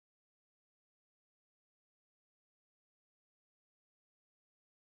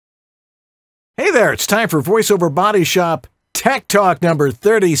Hey there, it's time for VoiceOver Body Shop Tech Talk number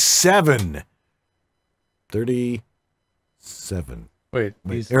 37. 37. Wait.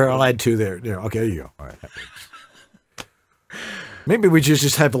 Here, I'll add two there. Yeah, okay, there you go. All right. Maybe we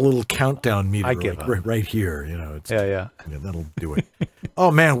just have a little countdown meter right here. You know, yeah, that'll do it. Oh,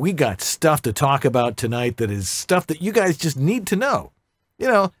 man, we got stuff to talk about tonight that is stuff that you guys just need to know. You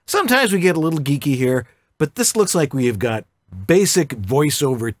know, sometimes we get a little geeky here, but this looks like we have got basic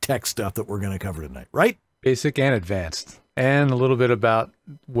voiceover tech stuff that we're going to cover tonight, right? Basic and advanced. And a little bit about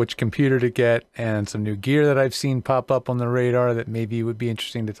which computer to get and some new gear that I've seen pop up on the radar that maybe would be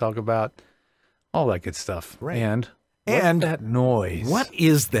interesting to talk about. All that good stuff. Right. And that noise. What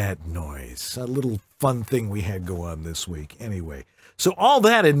is that noise? A little fun thing we had go on this week. Anyway, so all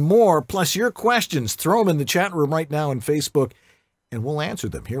that and more, plus your questions, throw them in the chat room right now on Facebook, and we'll answer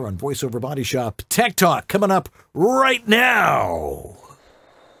them here on VoiceOver Body Shop Tech Talk, coming up right now.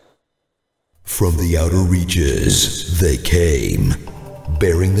 From the outer reaches, they came,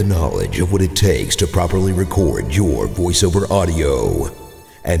 bearing the knowledge of what it takes to properly record your voiceover audio.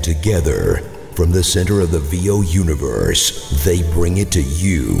 And together, from the center of the VO universe, they bring it to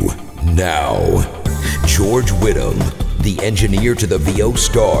you now. George Whittam, the engineer to the VO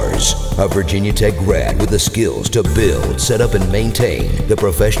stars, a Virginia Tech grad with the skills to build, set up, and maintain the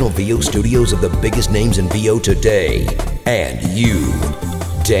professional VO studios of the biggest names in VO today. And you,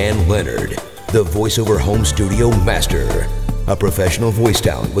 Dan Lenard, the voiceover home studio master, a professional voice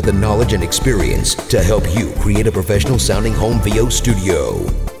talent with the knowledge and experience to help you create a professional sounding home VO studio.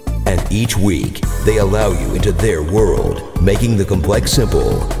 And each week, they allow you into their world, making the complex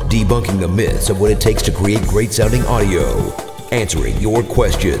simple, debunking the myths of what it takes to create great sounding audio, answering your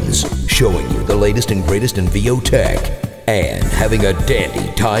questions, showing you the latest and greatest in VO tech, and having a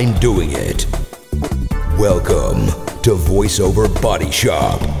dandy time doing it. Welcome to VoiceOver Body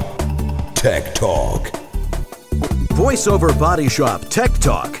Shop Tech Talk. VoiceOver Body Shop Tech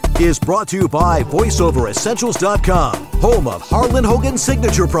Talk is brought to you by VoiceOverEssentials.com, home of Harlan Hogan's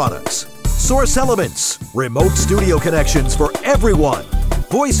signature products, Source Elements, remote studio connections for everyone,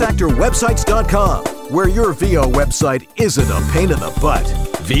 VoiceActorWebsites.com, where your VO website isn't a pain in the butt,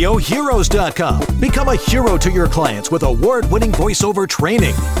 VOHeroes.com, become a hero to your clients with award-winning voiceover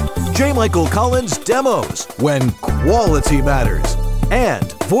training, J. Michael Collins Demos, when quality matters, and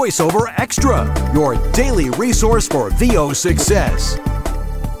VoiceOver Extra, your daily resource for VO success.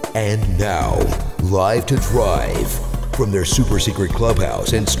 And now, live to drive from their super secret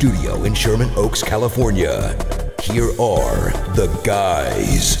clubhouse and studio in Sherman Oaks, California, here are the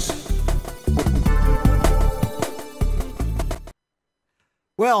guys.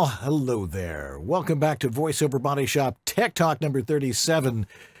 Well, hello there. Welcome back to VoiceOver Body Shop Tech Talk number 37.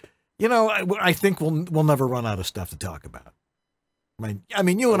 You know, I think we'll never run out of stuff to talk about. I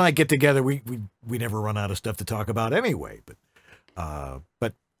mean, you and I get together, we never run out of stuff to talk about anyway,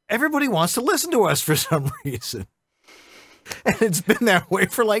 but everybody wants to listen to us for some reason. And it's been that way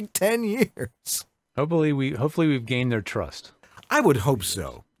for like 10 years. Hopefully we've gained their trust. I would hope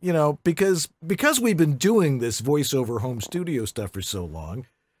so. You know, because we've been doing this voiceover home studio stuff for so long,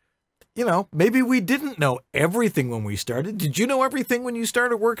 you know, maybe we didn't know everything when we started. Did you know everything when you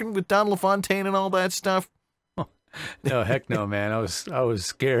started working with Don LaFontaine and all that stuff? No, heck no, man. I was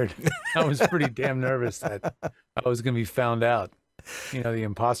scared. I was pretty damn nervous that I was going to be found out. You know, the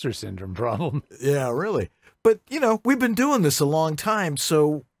imposter syndrome problem. Yeah, really. But, you know, we've been doing this a long time,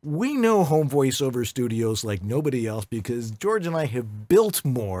 so we know home voiceover studios like nobody else because George and I have built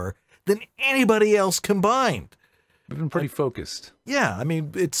more than anybody else combined. We've been pretty focused. Yeah, I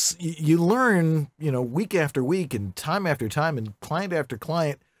mean, you learn, you know, week after week and time after time and client after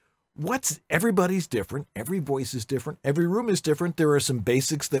client, everybody's different. Every voice is different. Every room is different. There are some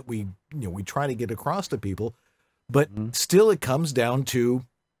basics that we try to get across to people, but still it comes down to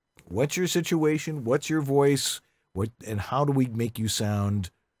what's your situation? What's your voice? And how do we make you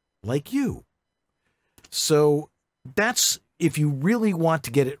sound like you? So that's, if you really want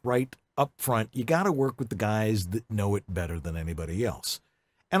to get it right up front, you got to work with the guys that know it better than anybody else.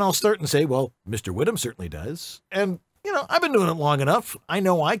 And I'll start and say, well, Mr. Whittam certainly does. And you know, I've been doing it long enough. I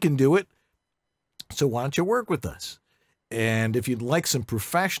know I can do it. So why don't you work with us? And if you'd like some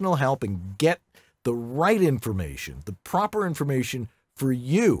professional help and get the right information, the proper information for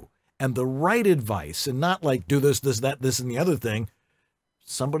you and the right advice, and not like do this, that, this, and the other thing,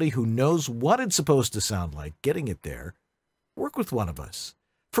 somebody who knows what it's supposed to sound like, getting it there, work with one of us.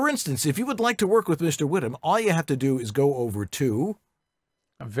 For instance, if you would like to work with Mr. Whittam, all you have to do is go over to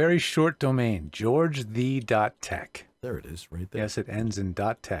a very short domain, georgethe.tech. There it is, right there. Yes, it ends in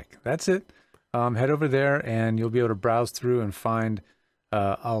 .tech. That's it. Head over there, and you'll be able to browse through and find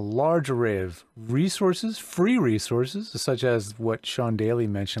a large array of resources, free resources, such as what Sean Daly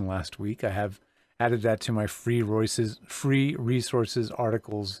mentioned last week. I have added that to my free resources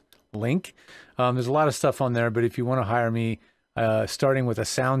articles link. There's a lot of stuff on there, but if you want to hire me, starting with a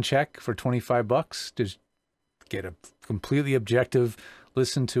sound check for $25 to get a completely objective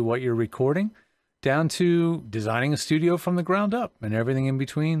listen to what you're recording, down to designing a studio from the ground up and everything in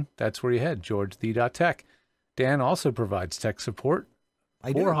between, that's where you head, georgethe.tech. Dan also provides tech support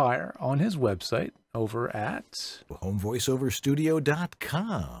for hire on his website over at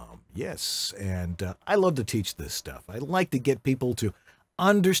homevoiceoverstudio.com. Yes, and I love to teach this stuff. I like to get people to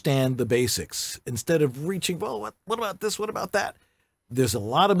understand the basics instead of reaching, well, what about this? What about that? There's a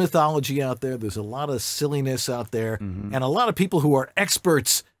lot of mythology out there. There's a lot of silliness out there, and a lot of people who are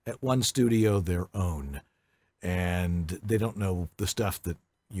experts at one studio their own, and they don't know the stuff that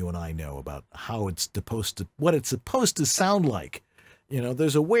you and I know about how it's supposed to, what it's supposed to sound like. You know,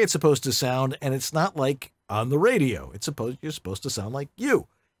 there's a way it's supposed to sound, and it's not like on the radio. You're supposed to sound like you.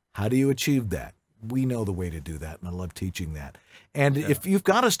 How do you achieve that? We know the way to do that, and I love teaching that. And if you've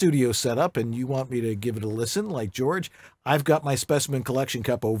got a studio set up and you want me to give it a listen, like George, I've got my specimen collection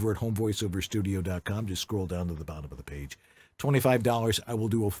cup over at homevoiceoverstudio.com. Just scroll down to the bottom of the page. $25. I will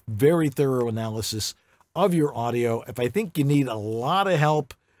do a very thorough analysis of your audio. If I think you need a lot of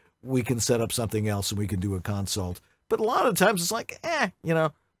help, we can set up something else and we can do a consult. But a lot of times it's like, you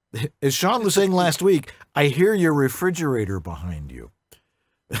know, as Sean was saying last week, I hear your refrigerator behind you.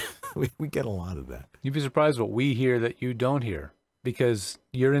 We get a lot of that. You'd be surprised what we hear that you don't hear, because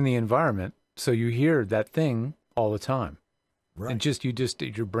you're in the environment, so you hear that thing all the time. Right.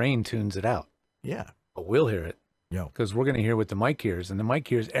 And your brain tunes it out. Yeah. But we'll hear it. Yeah. Because we're going to hear what the mic hears, and the mic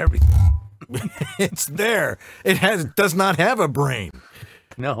hears everything. It's there. It does not have a brain.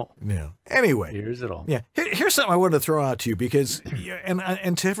 No. No. Anyway. Here's it all. Yeah. Here's something I wanted to throw out to you, because,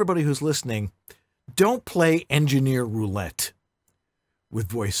 and to everybody who's listening, don't play engineer roulette with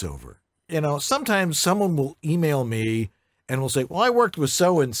voiceover. You know, sometimes someone will email me and will say, well, I worked with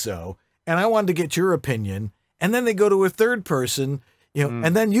so-and-so, and I wanted to get your opinion. And then they go to a third person, you know,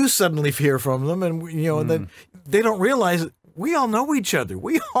 and then you suddenly hear from them, and, you know, and then they don't realize that we all know each other.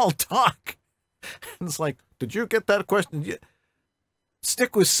 We all talk. And it's like, did you get that question?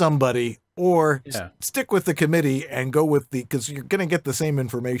 Stick with somebody, or stick with the committee and go with because you're going to get the same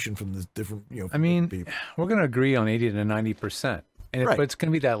information from the different, you know, I mean, people. We're going to agree on 80 to 90%. And but it's going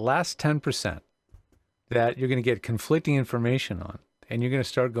to be that last 10% that you're going to get conflicting information on, and you're going to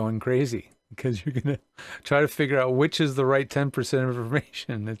start going crazy because you're going to try to figure out which is the right 10% of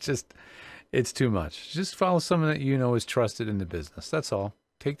information. It's too much. Just follow someone that you know is trusted in the business. That's all.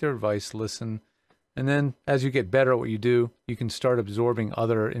 Take their advice, listen, and then as you get better at what you do, you can start absorbing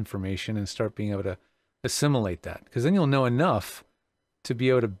other information and start being able to assimilate that, because then you'll know enough to be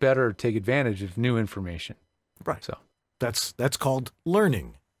able to better take advantage of new information. Right. So. That's called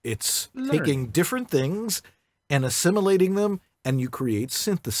learning. It's taking different things and assimilating them, and you create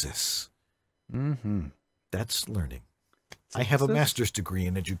synthesis. That's learning. Synthesis? I have a master's degree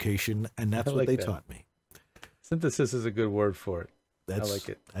in education, and that's what they taught me. Synthesis is a good word for it. I like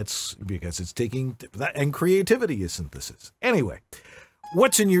it. That's because it's taking that, and creativity is synthesis. Anyway,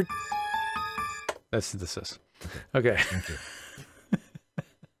 what's in your... That's synthesis. Okay. Thank you.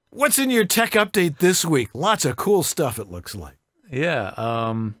 What's in your tech update this week? Lots of cool stuff, it looks like. Yeah.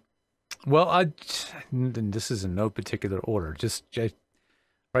 Well, this is in no particular order. Just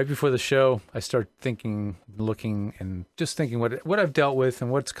right before the show, I start looking, and just thinking what I've dealt with and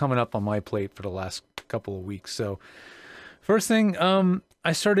what's coming up on my plate for the last couple of weeks. So first thing,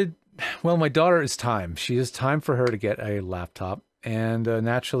 I started, well, my daughter is time. She is time for her to get a laptop. And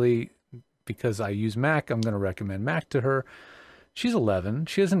naturally, because I use Mac, I'm going to recommend Mac to her. She's 11.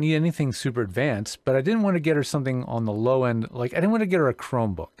 She doesn't need anything super advanced, but I didn't want to get her something on the low end. Like, I didn't want to get her a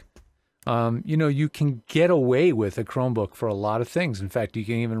Chromebook. You know, you can get away with a Chromebook for a lot of things. In fact, you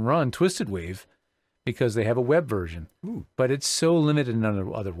can even run Twisted Wave because they have a web version. But it's so limited in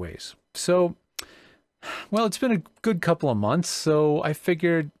other ways. So, well, it's been a good couple of months, so I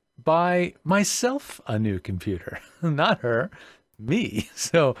figured buy myself a new computer. Not her. Me.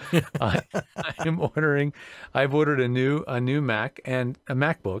 So I've ordered a new Mac and a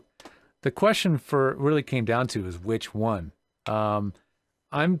MacBook. The question really came down to is which one. I'm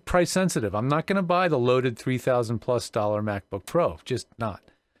price sensitive. I'm not going to buy the loaded $3,000+ MacBook Pro, just not.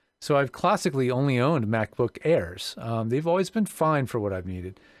 So I've classically only owned MacBook Airs. They've always been fine for what I've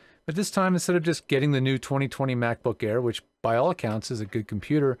needed. But this time, instead of just getting the new 2020 MacBook Air, which by all accounts is a good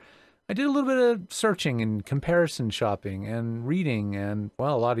computer, I did a little bit of searching and comparison shopping and reading and,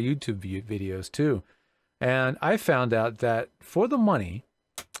 well, a lot of YouTube videos too. And I found out that for the money,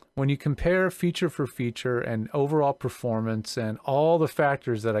 when you compare feature for feature and overall performance and all the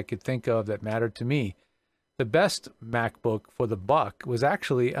factors that I could think of that mattered to me, the best MacBook for the buck was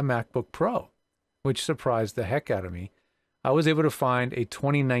actually a MacBook Pro, which surprised the heck out of me. I was able to find a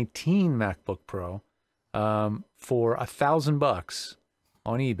 2019 MacBook Pro for $1,000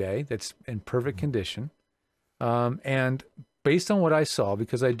 on eBay that's in perfect condition. And based on what I saw,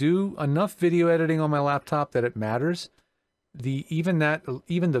 because I do enough video editing on my laptop that it matters, and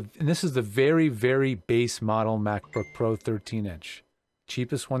this is the very, very base model MacBook Pro 13-inch,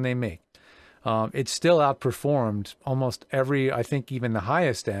 cheapest one they make. It still outperformed almost every, I think even the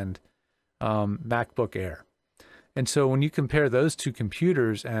highest end MacBook Air. And so when you compare those two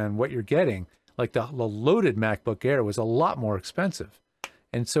computers and what you're getting, like the loaded MacBook Air was a lot more expensive.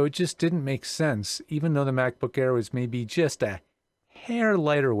 And so it just didn't make sense, even though the MacBook Air was maybe just a hair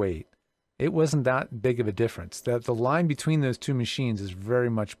lighter weight. It wasn't that big of a difference. The line between those two machines is very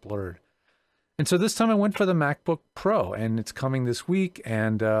much blurred. And so this time I went for the MacBook Pro, and it's coming this week,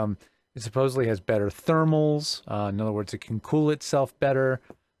 and it supposedly has better thermals. In other words, it can cool itself better.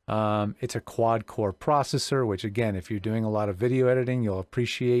 It's a quad-core processor, which again, if you're doing a lot of video editing, you'll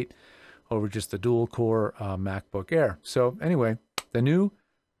appreciate over just the dual-core MacBook Air. So anyway, the new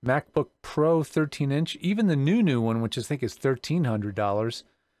MacBook Pro 13-inch, even the new one, which I think is $1,300,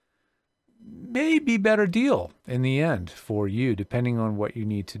 may be better deal in the end for you, depending on what you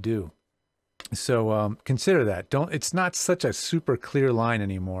need to do. So consider that. It's not such a super clear line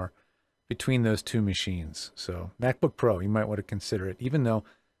anymore between those two machines. So MacBook Pro, you might want to consider it, even though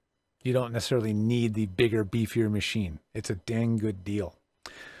you don't necessarily need the bigger, beefier machine. It's a dang good deal.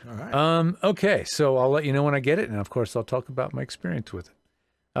 All right. Okay, so I'll let you know when I get it, and of course I'll talk about my experience with it.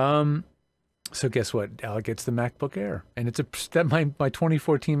 So guess what? Alec gets the MacBook Air, and my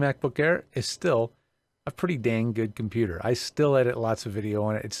 2014 MacBook Air is still a pretty dang good computer. I still edit lots of video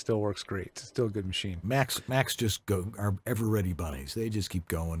on it. It still works great. It's still a good machine. Macs just are ever ready bunnies. They just keep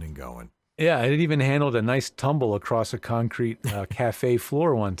going and going. Yeah, it even handled a nice tumble across a concrete cafe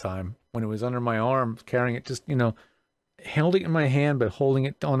floor one time when it was under my arm, carrying it, just, held it in my hand, but holding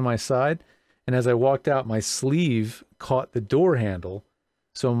it on my side. And as I walked out, my sleeve caught the door handle.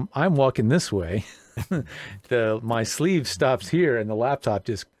 So I'm walking this way. My sleeve stops here, and the laptop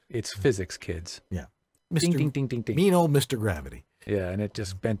it's physics, kids. Yeah. Ding, ding, ding, ding, ding. Mean old Mr. Gravity. Yeah, and it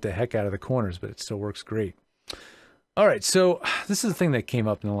just bent the heck out of the corners, but it still works great. All right, so this is the thing that came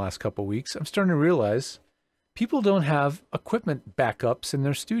up in the last couple of weeks. I'm starting to realize people don't have equipment backups in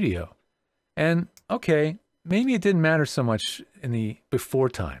their studio. And okay, maybe it didn't matter so much in the before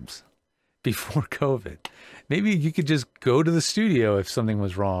times, before COVID. Maybe you could just go to the studio if something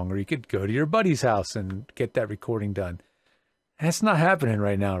was wrong, or you could go to your buddy's house and get that recording done. That's not happening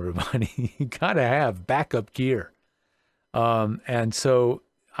right now, everybody. You got to have backup gear. And so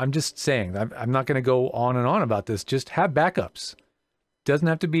I'm just saying, I'm not going to go on and on about this. Just have backups. Doesn't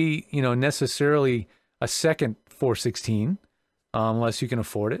have to be, necessarily a second 416, unless you can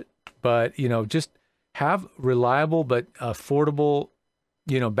afford it. But, just have reliable but affordable,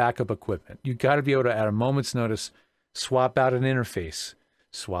 backup equipment. You got to be able to, at a moment's notice, swap out an interface,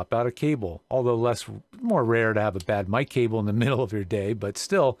 swap out a cable, although more rare to have a bad mic cable in the middle of your day, but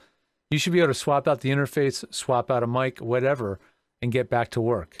still, you should be able to swap out the interface, swap out a mic, whatever, and get back to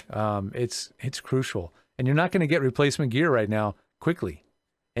work. It's crucial. And you're not going to get replacement gear right now quickly.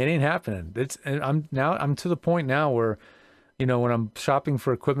 It ain't happening. I'm to the point now where, when I'm shopping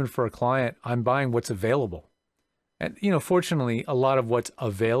for equipment for a client, I'm buying what's available. And, fortunately, a lot of what's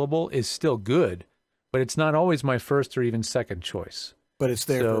available is still good, but it's not always my first or even second choice. But it's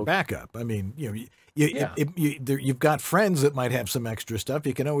there for backup. I mean, you've got friends that might have some extra stuff.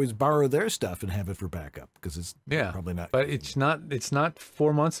 You can always borrow their stuff and have it for backup, because it's probably not. But it's not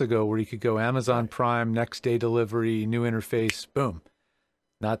 4 months ago where you could go Amazon Prime, next day delivery, new interface, boom.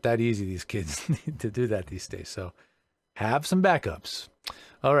 Not that easy. These kids need to do that these days. So have some backups.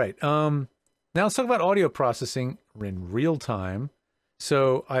 All right. Now let's talk about audio processing in real time.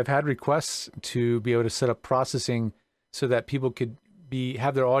 So I've had requests to be able to set up processing so that people could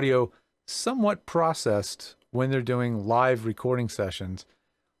have their audio somewhat processed when they're doing live recording sessions.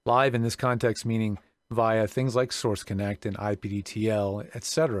 Live in this context meaning via things like Source Connect and IPDTL,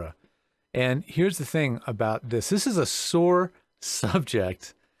 etc. And here's the thing about this. This is a sore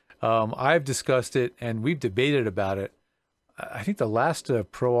subject. I've discussed it and we've debated about it. I think the last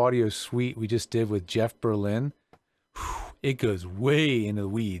Pro Audio Suite we just did with Jeff Berlin, it goes way into the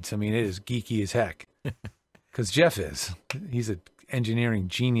weeds. I mean, it is geeky as heck. Because Jeff he's an engineering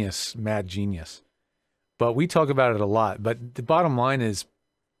genius, mad genius. But we talk about it a lot. But the bottom line is,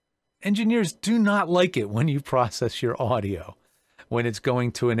 engineers do not like it when you process your audio, when it's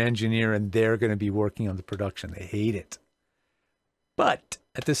going to an engineer and they're going to be working on the production. They hate it. But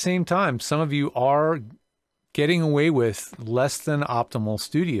at the same time, some of you are getting away with less than optimal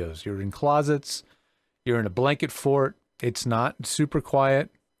studios. You're in closets, you're in a blanket fort, it's not super quiet,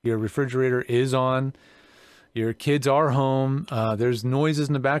 your refrigerator is on, your kids are home, there's noises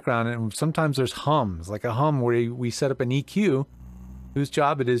in the background, and sometimes there's hums, like a hum where we set up an EQ whose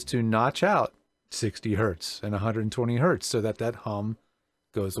job it is to notch out 60 hertz and 120 hertz so that that hum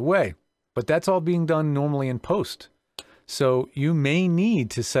goes away. But that's all being done normally in post. So you may need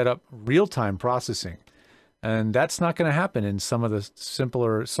to set up real-time processing. And that's not going to happen in some of the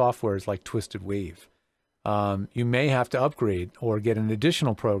simpler softwares like Twisted Wave. You may have to upgrade or get an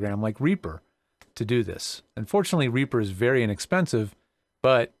additional program like Reaper to do this. Unfortunately, Reaper is very inexpensive,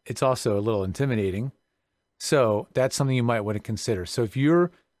 but it's also a little intimidating. So that's something you might want to consider. So if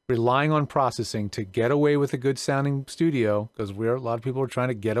you're relying on processing to get away with a good sounding studio, because a lot of people are trying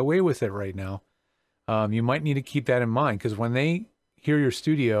to get away with it right now, you might need to keep that in mind, because when they hear your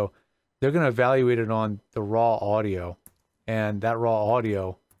studio, they're going to evaluate it on the raw audio, and that raw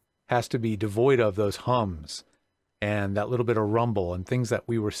audio has to be devoid of those hums and that little bit of rumble and things that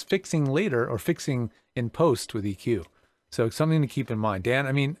we were fixing later or fixing in post with EQ. So it's something to keep in mind. Dan,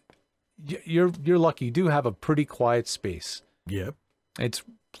 I mean, you're lucky. You do have a pretty quiet space. Yep. It's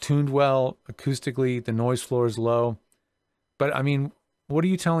tuned well acoustically. The noise floor is low. But I mean, what are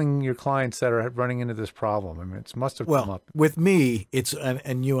you telling your clients that are running into this problem? I mean, it must have come up. With me, it's,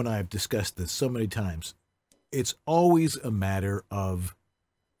 and you and I have discussed this so many times, it's always a matter of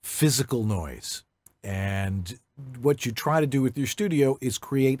physical noise. And what you try to do with your studio is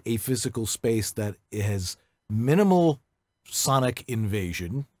create a physical space that has minimal sonic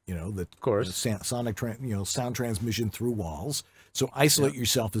invasion, that, of course, sonic, sound transmission through walls. So isolate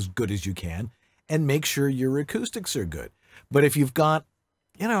yourself as good as you can and make sure your acoustics are good. But if you've got,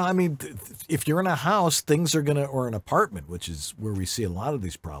 I mean, if you're in a house, things are or an apartment, which is where we see a lot of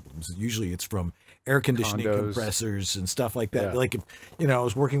these problems. Usually it's from air conditioning compressors and stuff like that. Yeah. Like, if, I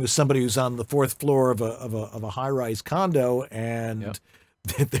was working with somebody who's on the 4th floor of a high-rise condo, and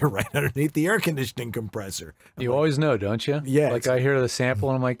they're right underneath the air conditioning compressor. You always know, don't you? Yeah. Like I hear the sample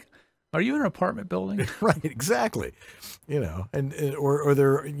and I'm like, are you in an apartment building? Right, exactly. Or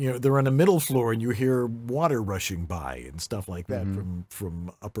they're on a middle floor and you hear water rushing by and stuff like that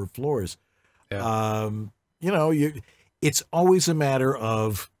from upper floors. Yeah. It's always a matter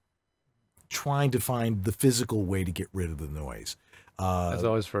of trying to find the physical way to get rid of the noise. That's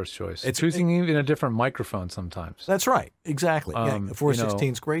always first choice. It's choosing even a different microphone sometimes. That's right. Exactly. Yeah,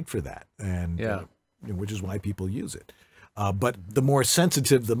 416 is great for that, and which is why people use it. But the more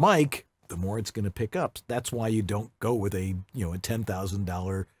sensitive the mic, the more it's going to pick up. That's why you don't go with a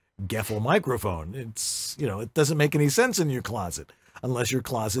 $10,000 Geffel microphone. It's it doesn't make any sense in your closet unless your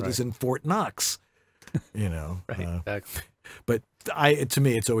closet is in Fort Knox. Right. Exactly. But to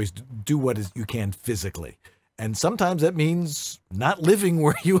me, it's always do what you can physically. And sometimes that means not living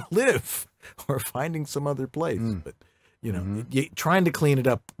where you live or finding some other place. But, trying to clean it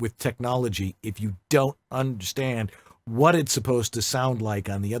up with technology, if you don't understand what it's supposed to sound like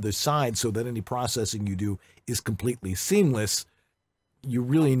on the other side so that any processing you do is completely seamless, you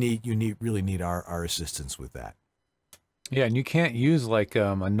really need our assistance with that. Yeah, and you can't use like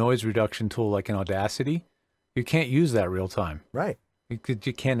a noise reduction tool like an Audacity. You can't use that real time. Right.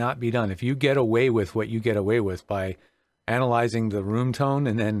 It cannot be done. If you get away with what you get away with by analyzing the room tone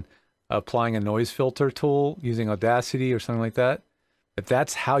and then applying a noise filter tool using Audacity or something like that, if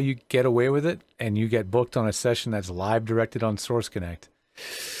that's how you get away with it and you get booked on a session that's live directed on Source Connect,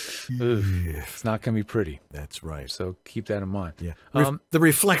 it's not going to be pretty. That's right. So keep that in mind. Yeah. The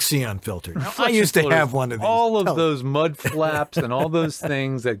Reflexion filter. Now, I used to have one of these. All of those mud flaps and all those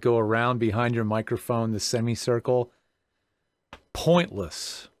things that go around behind your microphone, the semicircle,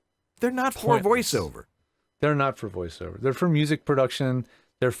 pointless. They're not for voiceover. They're not for voiceover. They're for music production.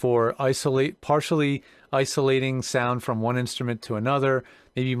 They're for partially isolating sound from one instrument to another.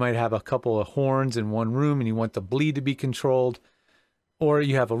 Maybe you might have a couple of horns in one room and you want the bleed to be controlled. Or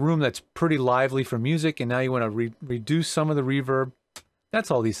you have a room that's pretty lively for music and now you want to reduce some of the reverb.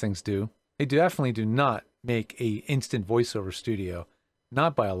 That's all these things do. They definitely do not make a instant voiceover studio,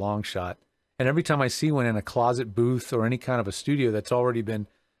 not by a long shot. And every time I see one in a closet booth or any kind of a studio that's already been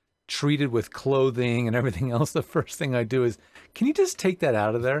treated with clothing and everything else, the first thing I do is, can you just take that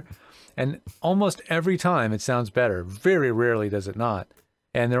out of there? And almost every time it sounds better. Very rarely does it not.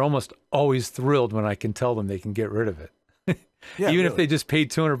 And they're almost always thrilled when I can tell them they can get rid of it. Even if they just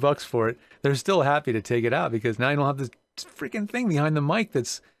paid $200 for it, they're still happy to take it out because now you don't have this freaking thing behind the mic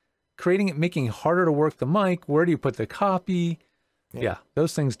that's making it harder to work the mic. Where do you put the copy? Yeah,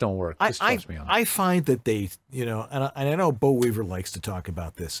 those things don't work. Just trust me on that. I find that they, you know, and I know Bo Weaver likes to talk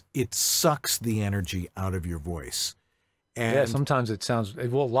about this. It sucks the energy out of your voice. And yeah, sometimes it sounds,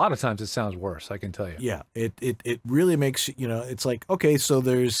 well, a lot of times it sounds worse, I can tell you. Yeah, it really makes, you know, it's like, okay, so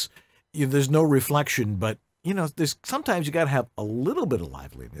there's no reflection, but, you know, there's sometimes you got to have a little bit of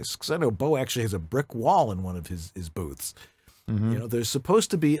liveliness, because I know Bo actually has a brick wall in one of his booths. You know, there's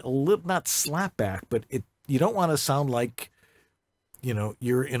supposed to be a little, not slapback, but you don't want to sound like, you know,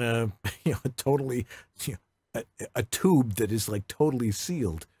 you're in a, you know, totally, you know, a tube that is like totally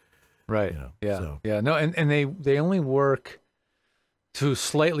sealed. Right. You know, yeah. so. Yeah. No, and they only work to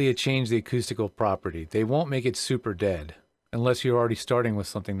slightly change the acoustical property. They won't make it super dead unless you're already starting with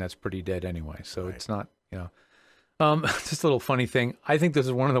something that's pretty dead anyway. So it's not, you know, just a little funny thing. I think this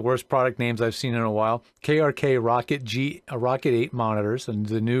is one of the worst product names I've seen in a while. KRK Rocket 8 monitors and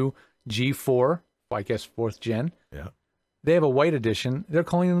the new G4, I guess 4th gen. Yeah. They have a white edition. They're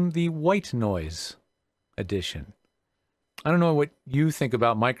calling them the white noise edition. I don't know what you think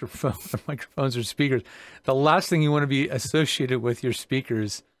about microphones or speakers. The last thing you want to be associated with your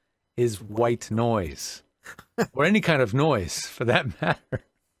speakers is white noise or any kind of noise for that matter.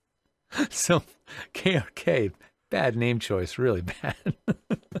 So KRK, bad name choice, really bad.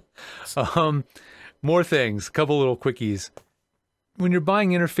 More things, a couple little quickies. When you're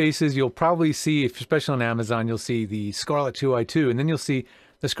buying interfaces, you'll probably see, especially on Amazon, you'll see the Scarlett 2i2, and then you'll see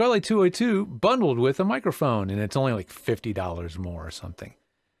the Scarlett 2i2 bundled with a microphone, and it's only like $50 more or something.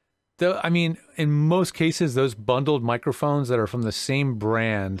 I mean, in most cases, those bundled microphones that are from the same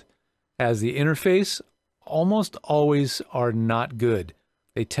brand as the interface almost always are not good.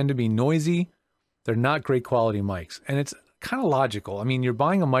 They tend to be noisy. They're not great quality mics, and it's kind of logical. I mean, you're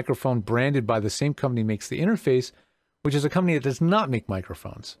buying a microphone branded by the same company makes the interface, which is a company that does not make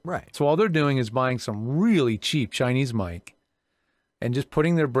microphones. Right. So all they're doing is buying some really cheap Chinese mic and just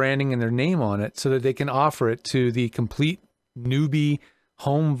putting their branding and their name on it so that they can offer it to the complete newbie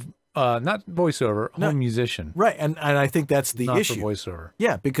home, not voiceover, home musician. Right. And I think that's the issue. Not for voiceover.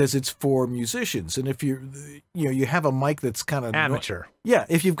 Yeah, because it's for musicians. And if you have a mic that's kind of amateur. Yeah.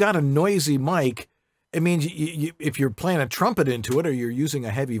 If you've got a noisy mic, it means if you're playing a trumpet into it or you're using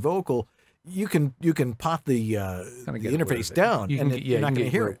a heavy vocal, you can pop the interface down, you're not going to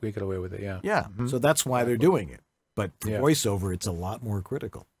hear it. We get away with it, yeah. Yeah, so that's why they're doing it. But for voiceover, it's a lot more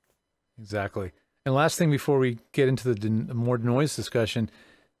critical. Exactly. And last thing before we get into the more noise discussion,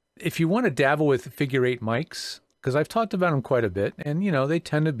 if you want to dabble with figure 8 mics, because I've talked about them quite a bit, and you know they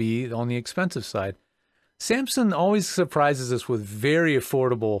tend to be on the expensive side. Samsung always surprises us with very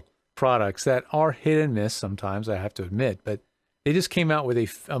affordable products that are hit and miss sometimes, I have to admit, but they just came out with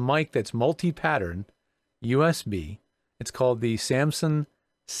a mic that's multi-pattern USB. It's called the Samsung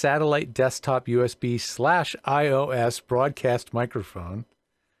Satellite Desktop USB / iOS broadcast microphone.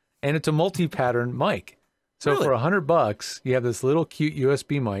 And it's a multi-pattern mic. So Really? for $100, you have this little cute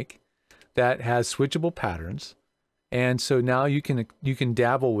USB mic that has switchable patterns. And so now you can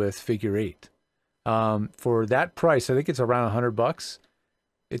dabble with figure 8. For that price, I think it's around $100.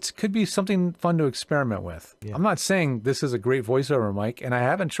 It could be something fun to experiment with. Yeah. I'm not saying this is a great voiceover mic, and I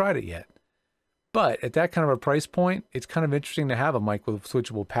haven't tried it yet. But at that kind of a price point, it's kind of interesting to have a mic with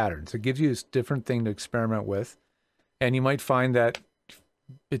switchable patterns. It gives you a different thing to experiment with, and you might find that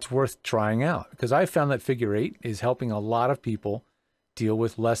it's worth trying out. Because I found that figure 8 is helping a lot of people deal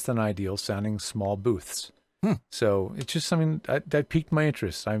with less than ideal sounding small booths. So it's just something that piqued my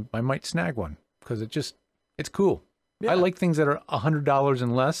interest. I might snag one because it's cool. Yeah. I like things that are $100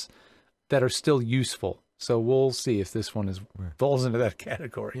 and less that are still useful. So we'll see if this one falls into that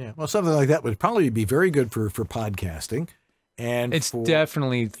category. Yeah. Well, something like that would probably be very good for podcasting. And it's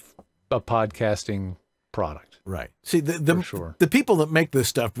definitely a podcasting product. Right. See, the people that make this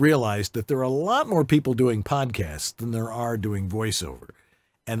stuff realize that there are a lot more people doing podcasts than there are doing voiceover.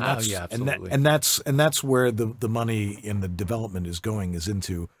 And that's, yeah, absolutely. and that's where the money in the development is going, is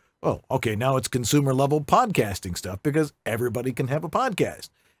into, oh, okay, now it's consumer level podcasting stuff because everybody can have a podcast.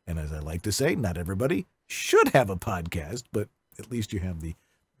 And as I like to say, not everybody should have a podcast, but at least you have the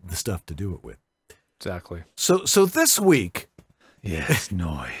stuff to do it with. Exactly. So this week, yes,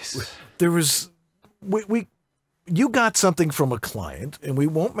 noise. There was you got something from a client, and we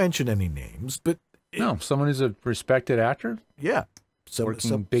won't mention any names, but someone who's a respected actor. Yeah,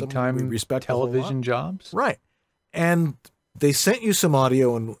 working big time television jobs. Right, and they sent you some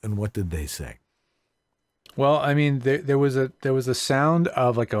audio, and what did they say? Well, I mean, there was a sound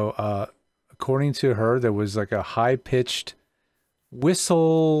of like according to her, there was like a high pitched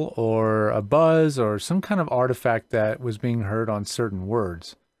whistle or a buzz or some kind of artifact that was being heard on certain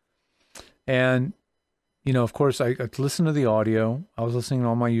words. And, you know, of course, I listened to the audio. I was listening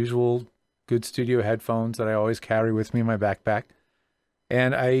on my usual good studio headphones that I always carry with me in my backpack.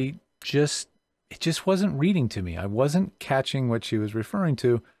 And it just wasn't reading to me. I wasn't catching what she was referring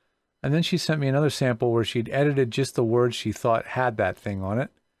to. And then she sent me another sample where she'd edited just the words she thought had that thing on it.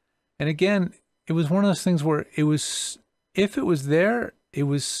 And again, it was one of those things where it was, if it was there, it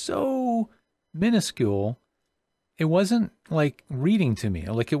was so minuscule. It wasn't like reading to me.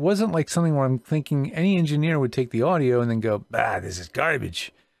 Like, it wasn't like something where I'm thinking any engineer would take the audio and then go, this is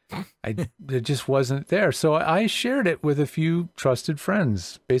garbage. It just wasn't there. So I shared it with a few trusted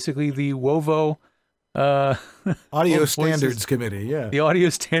friends, basically the WOVO Audio Standards Committee. Yeah. The Audio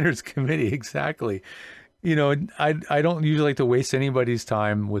Standards Committee. Exactly. You know, I don't usually like to waste anybody's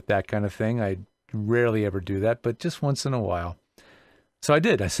time with that kind of thing. I rarely ever do that, but just once in a while. So I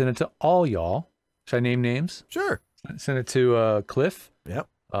did. I sent it to all y'all. Should I name names? Sure. I sent it to Cliff, Yep.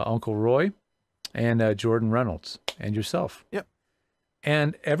 Uncle Roy, and Jordan Reynolds, and yourself. Yep.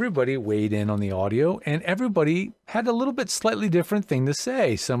 And everybody weighed in on the audio, and everybody had a little bit slightly different thing to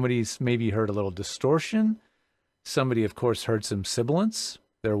say. Somebody's maybe heard a little distortion. Somebody, of course, heard some sibilance.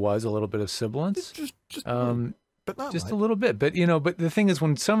 There was a little bit of sibilance. But not just much. a little bit. But, you know, but the thing is,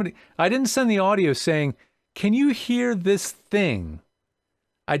 when somebody, I didn't send the audio saying, can you hear this thing?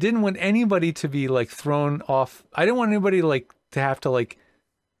 I didn't want anybody to be like thrown off. I didn't want anybody like to have to like,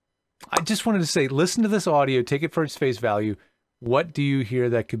 I just wanted to say, listen to this audio, take it for its face value. What do you hear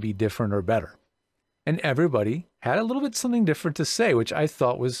that could be different or better? And everybody had a little bit something different to say, which I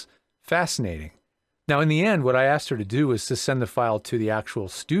thought was fascinating. Now, in the end, what I asked her to do was to send the file to the actual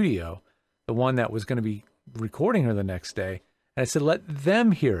studio, the one that was going to be recording her the next day. And I said, let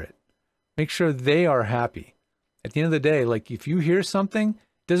them hear it. Make sure they are happy. At the end of the day, like, if you hear something,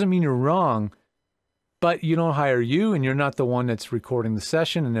 doesn't mean you're wrong, but you don't hire you and you're not the one that's recording the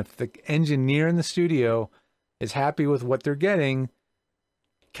session. And if the engineer in the studio is happy with what they're getting,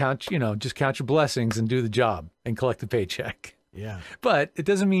 just count your blessings and do the job and collect the paycheck. Yeah. But it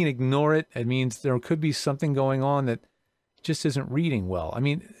doesn't mean ignore it. It means there could be something going on that just isn't reading well. I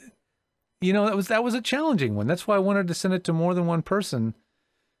mean, you know, that was a challenging one. That's why I wanted to send it to more than one person,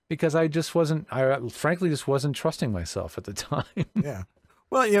 because I frankly just wasn't trusting myself at the time. Yeah.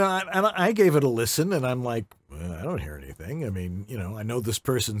 Well, you know, I gave it a listen, and I'm like, well, I don't hear anything. I mean, you know, I know this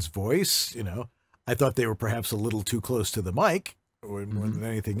person's voice. You know, I thought they were perhaps a little too close to the mic, or more than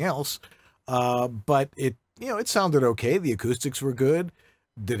anything else. But it sounded okay. The acoustics were good.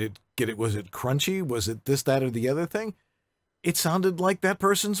 Did it get it? Was it crunchy? Was it this, that, or the other thing? It sounded like that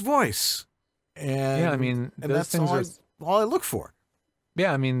person's voice. And yeah, I mean, and that's all I look for.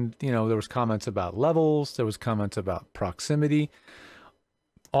 Yeah, I mean, you know, there was comments about levels. There was comments about proximity.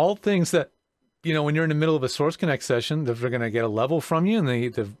 All things that, you know, when you're in the middle of a Source Connect session, they're going to get a level from you, and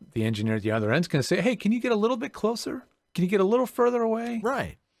the engineer at the other end is going to say, hey, can you get a little bit closer? Can you get a little further away?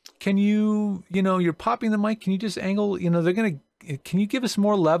 Right. Can you, you know, you're popping the mic. Can you just angle, you know, can you give us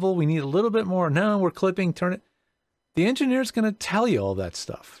more level? We need a little bit more. No, we're clipping, turn it. The engineer's going to tell you all that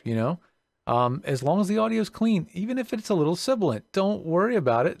stuff, you know, as long as the audio is clean, even if it's a little sibilant, don't worry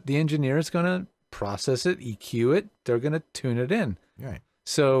about it. The engineer is going to process it, EQ it. They're going to tune it in. Right.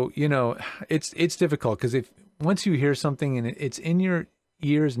 So, you know, it's difficult, because once you hear something and it's in your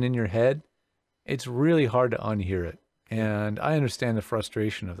ears and in your head, it's really hard to unhear it. And I understand the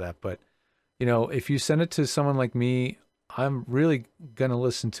frustration of that. But, you know, if you send it to someone like me, I'm really going to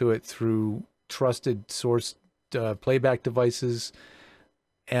listen to it through trusted source playback devices.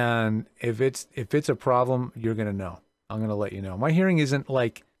 And if it's a problem, you're going to know. I'm going to let you know. My hearing isn't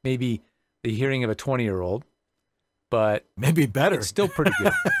like maybe the hearing of a 20-year-old, but maybe better. It's still pretty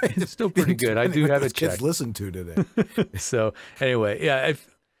good. It's still pretty good. I do have it checked. Kids listen to today. So anyway, yeah,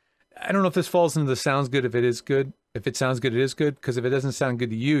 I don't know if this falls into the sounds good. If it is good, if it sounds good, it is good. Because if it doesn't sound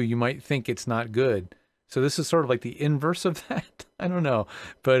good to you, you might think it's not good. So this is sort of like the inverse of that. I don't know,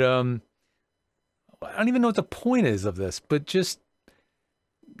 but I don't even know what the point is of this. But just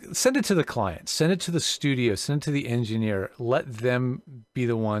send it to the client, send it to the studio, send it to the engineer. Let them be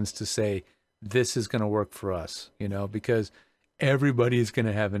the ones to say, this is going to work for us, you know, because everybody is going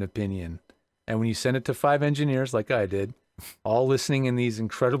to have an opinion. And when you send it to 5 engineers, like I did, all listening in these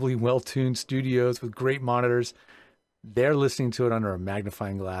incredibly well-tuned studios with great monitors, they're listening to it under a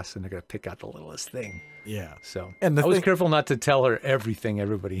magnifying glass, and they're going to pick out the littlest thing. Yeah. So and I was careful not to tell her everything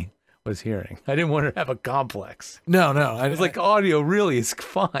everybody was hearing. I didn't want her to have a complex. No. I was like, audio really is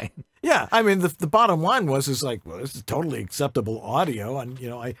fine. Yeah. I mean, the bottom line was like, well, this is totally acceptable audio. And, you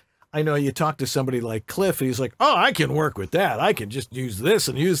know, I know you talk to somebody like Cliff, and he's like, oh, I can work with that. I can just use this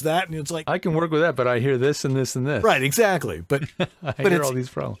and use that. And it's like, I can work with that, but I hear this and this and this. right, exactly. But I hear all these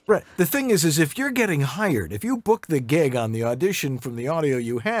problems. Right. The thing is if you're getting hired, if you book the gig on the audition from the audio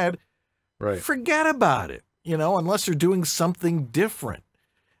you had, right, forget about it, unless you're doing something different.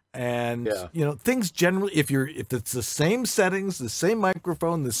 And, things generally, if it's the same settings, the same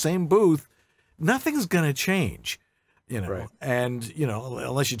microphone, the same booth, nothing's going to change. Right. And,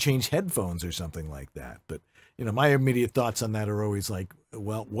 unless you change headphones or something like that. But, my immediate thoughts on that are always like,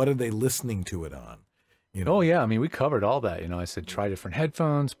 well, what are they listening to it on? Oh, yeah. I mean, we covered all that. I said, try different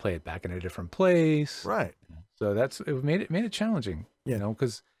headphones, play it back in a different place. Right. So it made it challenging,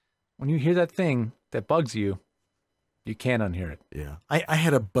 because when you hear that thing that bugs you, you can't unhear it. Yeah. I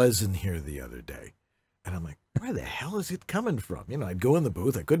had a buzz in here the other day. And I'm like, where the hell is it coming from? I'd go in the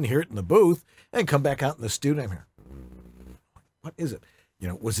booth. I couldn't hear it in the booth. And come back out in the studio. I'm here. What is it?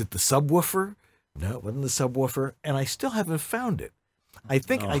 Was it the subwoofer? No, it wasn't the subwoofer. And I still haven't found it. I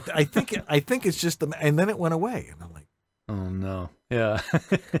think it's just and then it went away. And I'm like, oh no. Yeah.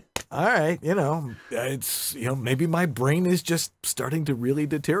 all right. It's, maybe my brain is just starting to really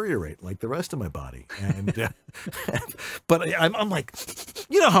deteriorate like the rest of my body. And, but I'm like,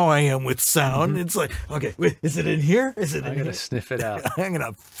 how I am with sound. It's like, okay, wait, is it in here? Is it in here? I'm going to sniff it out. I'm going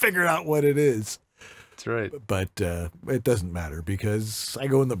to figure out what it is. That's right. But it doesn't matter because I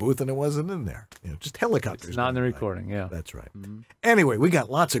go in the booth and it wasn't in there. Just helicopters. It's not in the recording. Yeah. That's right. Mm-hmm. Anyway, we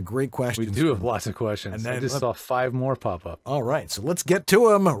got lots of great questions. We do have lots of questions. And then, I just saw 5 more pop up. All right. So let's get to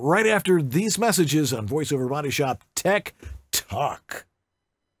them right after these messages on VoiceOver Body Shop Tech Talk.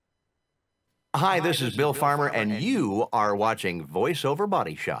 Hi, this is Bill Farmer, and you are watching VoiceOver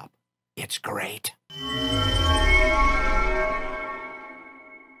Body Shop. It's great.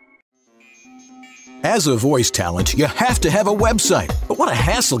 As a voice talent, you have to have a website. But what a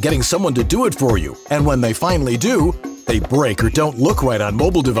hassle getting someone to do it for you. And when they finally do, they break or don't look right on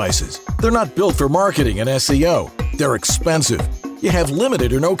mobile devices. They're not built for marketing and SEO. They're expensive. You have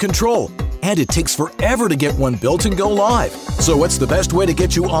limited or no control. And it takes forever to get one built and go live. So what's the best way to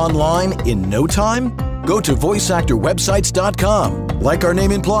get you online in no time? Go to voiceactorwebsites.com. Like our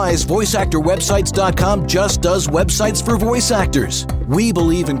name implies, voiceactorwebsites.com just does websites for voice actors. We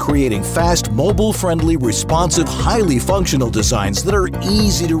believe in creating fast, mobile-friendly, responsive, highly functional designs that are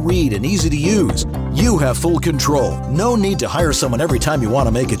easy to read and easy to use. You have full control. No need to hire someone every time you want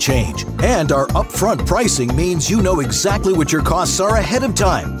to make a change. And our upfront pricing means you know exactly what your costs are ahead of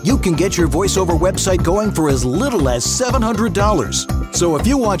time. You can get your VoiceOver website going for as little as $700. So if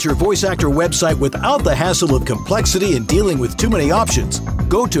you want your voice actor website without the hassle of complexity and dealing with too many options,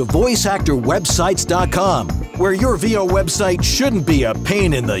 go to voiceactorwebsites.com, where your VO website shouldn't be a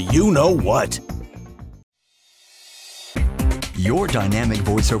pain in the you-know-what. Your dynamic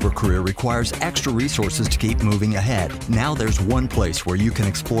voiceover career requires extra resources to keep moving ahead. Now there's one place where you can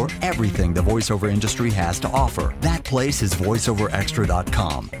explore everything the voiceover industry has to offer. That place is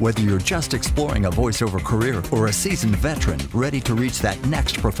voiceoverextra.com. Whether you're just exploring a voiceover career or a seasoned veteran ready to reach that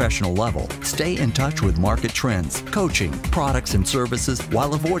next professional level, stay in touch with market trends, coaching, products, and services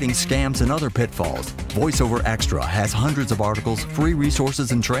while avoiding scams and other pitfalls. VoiceOver Extra has hundreds of articles, free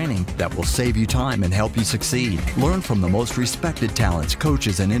resources, and training that will save you time and help you succeed. Learn from the most respected talents,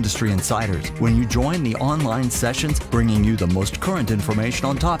 coaches, and industry insiders when you join the online sessions bringing you the most current information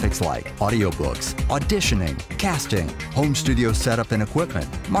on topics like audiobooks, auditioning, casting, home studio setup and equipment,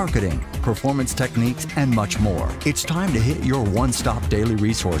 marketing, performance techniques, and much more. It's time to hit your one-stop daily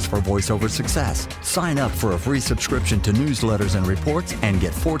resource for voiceover success. Sign up for a free subscription to newsletters and reports and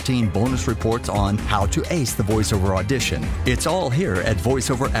get 14 bonus reports on how to ace the voiceover audition. It's all here at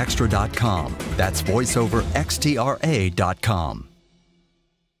voiceoverextra.com. That's voiceoverextra.com.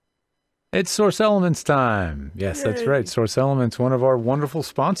 It's Source Elements time. Yes, that's right. Source Elements, one of our wonderful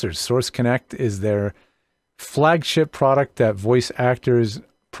sponsors. Source Connect is their flagship product that voice actors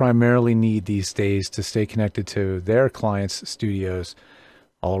primarily need these days to stay connected to their clients' studios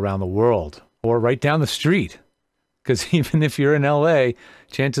all around the world or right down the street. Because even if you're in LA,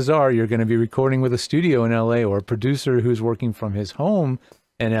 chances are you're going to be recording with a studio in LA or a producer who's working from his home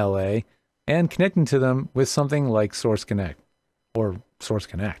in LA and connecting to them with something like Source Connect or Source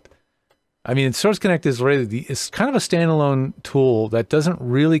Connect. I mean, Source Connect is really it's kind of a standalone tool that doesn't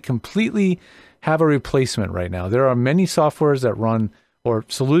really completely have a replacement right now. There are many softwares that run or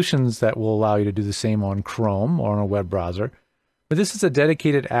solutions that will allow you to do the same on Chrome or on a web browser. But this is a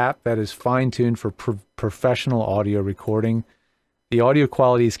dedicated app that is fine-tuned for professional audio recording. The audio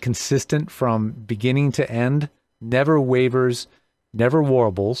quality is consistent from beginning to end, never wavers, never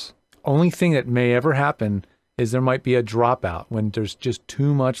warbles. Only thing that may ever happen is there might be a dropout. When there's just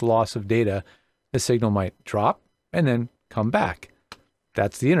too much loss of data, the signal might drop and then come back.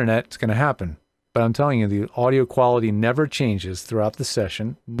 That's the internet. It's going to happen. But I'm telling you, the audio quality never changes throughout the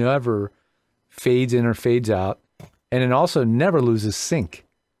session, never fades in or fades out, and it also never loses sync.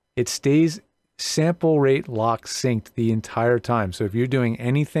 It stays sample rate lock synced the entire time. So if you're doing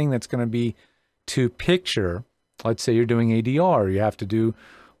anything that's going to be to picture, let's say you're doing ADR, you have to do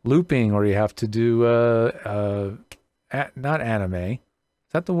looping, or you have to do not anime. Is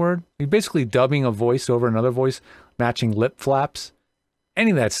that the word? You're basically dubbing a voice over another voice, matching lip flaps,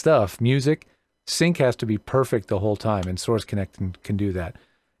 any of that stuff, music. Sync has to be perfect the whole time, and Source Connect can do that.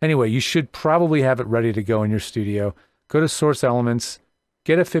 Anyway, you should probably have it ready to go in your studio. Go to Source Elements,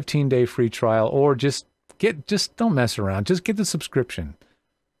 get a 15-day free trial, or just don't mess around. Just get the subscription.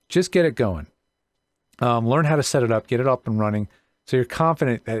 Just get it going. Learn how to set it up, get it up and running, so you're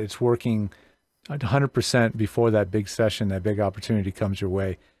confident that it's working 100% before that big session, that big opportunity comes your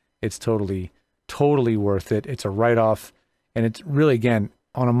way. It's totally, totally worth it. It's a write-off, and it's really, again,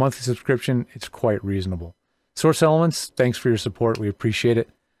 on a monthly subscription, it's quite reasonable. Source Elements, thanks for your support. We appreciate it.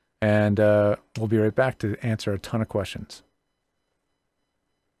 And we'll be right back to answer a ton of questions.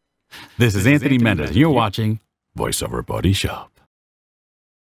 This is Anthony Mendez, and you're watching VoiceOver Body Shop.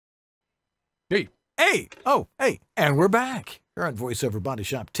 Hey. Hey. Oh, hey. And we're back here on VoiceOver Body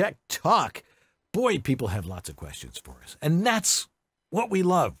Shop Tech Talk. Boy, people have lots of questions for us. And that's what we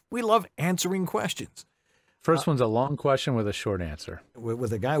love. We love answering questions. First one's a long question with a short answer.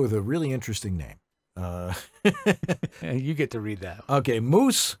 With a guy with a really interesting name. You get to read that. Okay,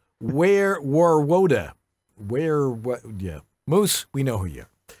 Moose Warwoda. Yeah. Moose, we know who you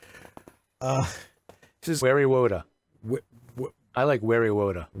are. Says, Wariwoda. I like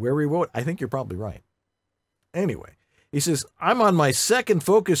Wariwoda. Wariwoda. I think you're probably right. Anyway, he says, I'm on my second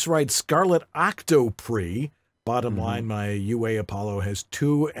Focusrite Scarlett Octo Pre. Bottom line, my UA Apollo has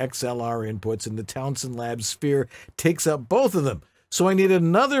 2 XLR inputs, and the Townsend Labs Sphere takes up both of them. So I need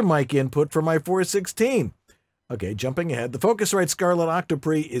another mic input for my 416. Okay, jumping ahead. The Focusrite Scarlett Octo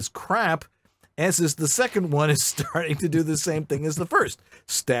Pre is crap, as is the second one is starting to do the same thing as the first.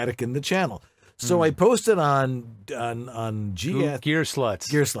 Static in the channel. So I posted on GS... Gear Sluts.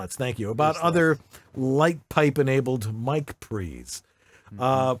 Gear Sluts, thank you. About other light pipe-enabled mic pre's.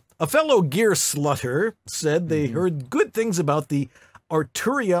 A fellow gear slutter said they heard good things about the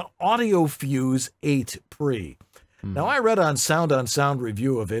Arturia Audio Fuse 8 Pre. Now, I read on Sound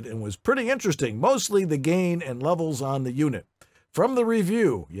review of it and was pretty interesting, mostly the gain and levels on the unit. From the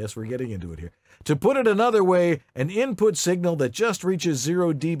review, yes, we're getting into it here, to put it another way, an input signal that just reaches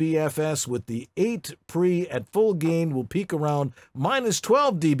 0 dBFS with the 8 Pre at full gain will peak around minus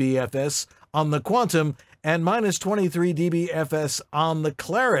 12 dBFS on the Quantum and minus 23 dBFS on the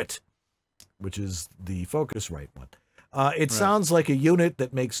Claret, which is the Focusrite one. It sounds like a unit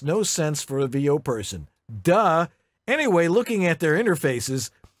that makes no sense for a VO person. Duh. Anyway, looking at their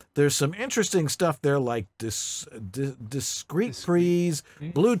interfaces, there's some interesting stuff there like discrete pre's,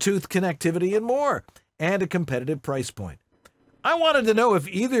 Bluetooth connectivity, and more, and a competitive price point. I wanted to know if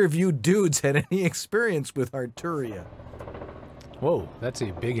either of you dudes had any experience with Arturia. Whoa, that's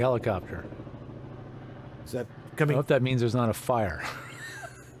a big helicopter. Is that I coming? hope that means there's not a fire.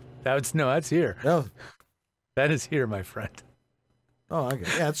 That's here. No. That is here, my friend. Oh, okay.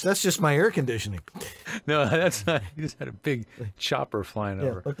 Yeah, that's just my air conditioning. No, that's not. You just had a big chopper flying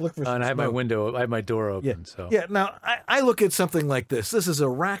over. Look for and I had my door open. Yeah. So yeah. Now I look at something like this. This is a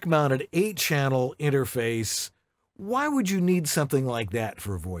rack-mounted 8-channel interface. Why would you need something like that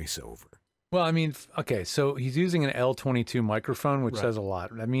for voiceover? Well, I mean, okay, so he's using an L22 microphone, which says a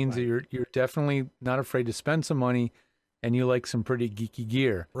lot. That means that you're definitely not afraid to spend some money, and you like some pretty geeky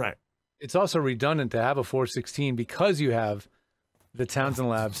gear. Right. It's also redundant to have a 416 because you have the Townsend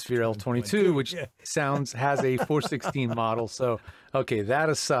Labs Sphere L22, which has a 416 model. So, okay, that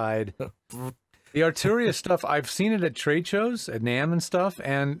aside, the Arturia stuff, I've seen it at trade shows, at NAMM and stuff,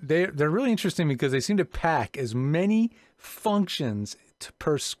 and they're really interesting because they seem to pack as many functions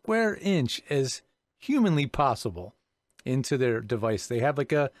per square inch as humanly possible into their device. They have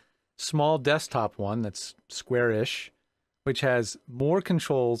like a small desktop one that's square-ish, which has more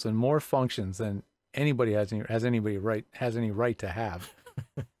controls and more functions than anybody has any right to have.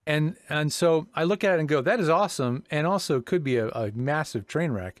 and so I look at it and go, that is awesome, and also could be a massive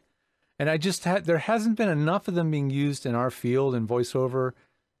train wreck. And there hasn't been enough of them being used in our field in voiceover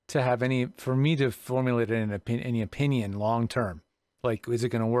to have for me to formulate any opinion long term. Like, is it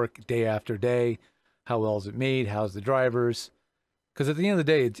going to work day after day? How well is it made? How's the drivers? Because at the end of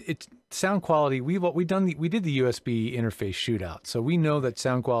the day, it's sound quality. We did the USB interface shootout, so we know that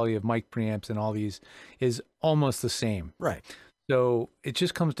sound quality of mic preamps and all these is almost the same. Right. So it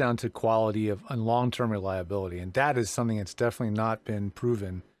just comes down to quality and long-term reliability, and that is something that's definitely not been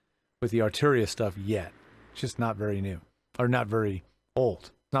proven with the Arturia stuff yet. It's just not very new or not very old.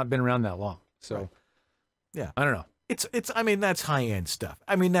 It's not been around that long. So, right. Yeah, I don't know. It's. I mean, that's high-end stuff.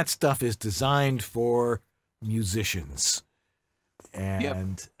 I mean, that stuff is designed for musicians.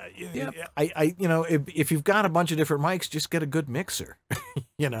 And I you know, if you've got a bunch of different mics, just get a good mixer.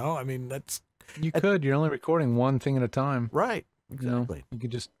 You know, I mean, you're only recording one thing at a time. Right. Exactly. You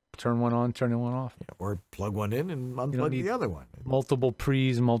could just turn one on, turn one off. Yeah, or plug one in and unplug the other one. Multiple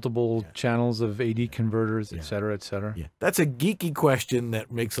pre's, multiple channels of AD converters, et cetera, et cetera. Yeah. That's a geeky question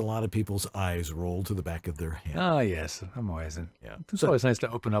that makes a lot of people's eyes roll to the back of their head. Oh, yes. I'm always in. Yeah. It's always nice to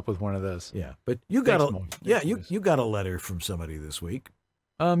open up with one of those. Yeah. But you got you got a letter from somebody this week.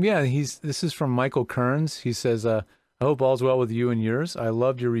 Yeah, this is from Michael Kearns. He says, I hope all's well with you and yours. I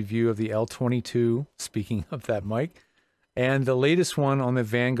loved your review of the L22, speaking of that mic, and the latest one on the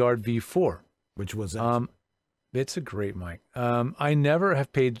Vanguard V4. Which was that? It's a great mic. I never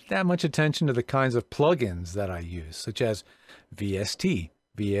have paid that much attention to the kinds of plugins that I use, such as VST,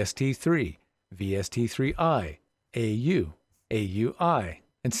 VST3, VST3i, AU, AUI,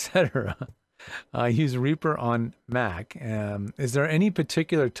 etc. I use Reaper on Mac. Is there any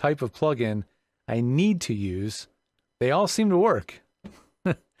particular type of plugin I need to use? They all seem to work.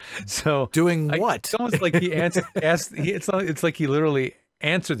 So doing what? It's almost like he asked. It's like he literally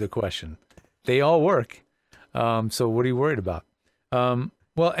answered the question. They all work. So what are you worried about?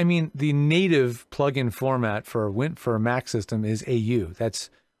 Well, I mean, the native plugin format for a Mac system is AU.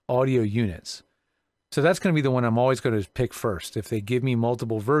 That's audio units. So that's going to be the one I'm always going to pick first. If they give me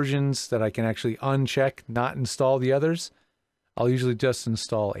multiple versions that I can actually uncheck, not install the others, I'll usually just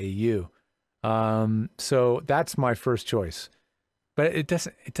install AU. So that's my first choice. But it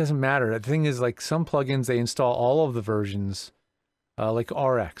doesn't matter. The thing is, like, some plugins, they install all of the versions, like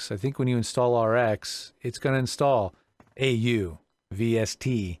RX. I think when you install RX, it's going to install AU,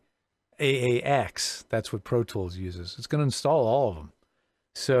 VST, AAX. That's what Pro Tools uses. It's going to install all of them.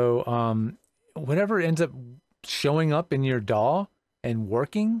 So whatever ends up showing up in your DAW and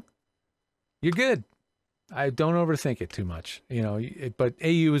working, you're good. I don't overthink it too much, you know. But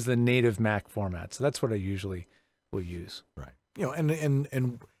AU is the native Mac format, so that's what I usually will use. Right. You know,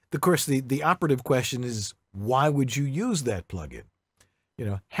 and of course the operative question is, why would you use that plugin? You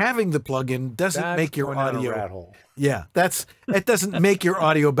know, having the plugin doesn't make your audio. Yeah, it doesn't make your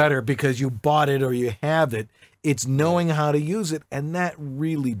audio better because you bought it or you have it. It's knowing how to use it, and that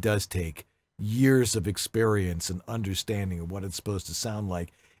really does take years of experience and understanding of what it's supposed to sound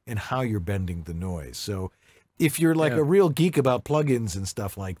like and how you're bending the noise. So if you're like a real geek about plugins and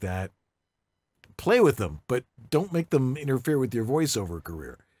stuff like that, play with them, but don't make them interfere with your voiceover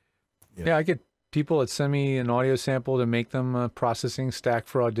career. You know? Yeah, I get people that send me an audio sample to make them a processing stack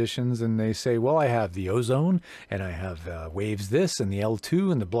for auditions, and they say, well, I have the Ozone, and I have Waves this, and the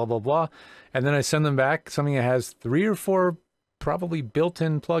L2, and the blah, blah, blah. And then I send them back something that has 3 or 4 probably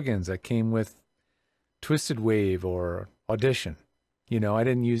built-in plugins that came with Twisted Wave or Audition. You know, I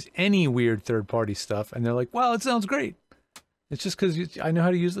didn't use any weird third-party stuff, and they're like, wow, it sounds great. It's just because I know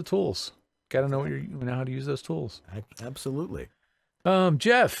how to use the tools. Got to know how to use those tools. Absolutely.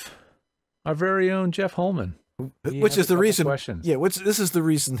 Jeff, our very own Jeff Holman. Which is the reason. Yeah, this is the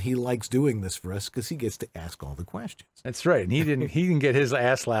reason he likes doing this for us, because he gets to ask all the questions. That's right. And he didn't get his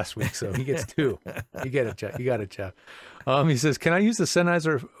ass last week, so he gets 2. You get it, Jeff. You got it, Jeff. He says, can I use the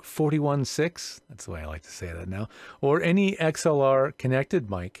Sennheiser 41.6? That's the way I like to say that now. Or any XLR connected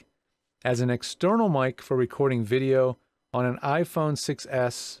mic as an external mic for recording video on an iPhone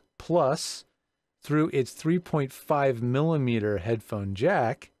 6s Plus through its 3.5 millimeter headphone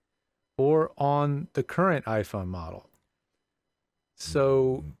jack, or on the current iPhone model?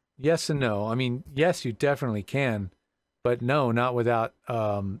 So yes and no. I mean, yes, you definitely can, but no, not without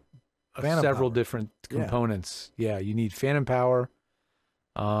several different components. Yeah, you need phantom power.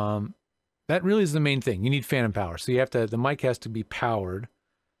 That really is the main thing. You need phantom power. So the mic has to be powered.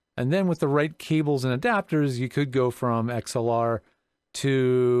 And then with the right cables and adapters, you could go from XLR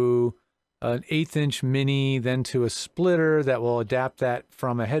to an 1/8" mini, then to a splitter that will adapt that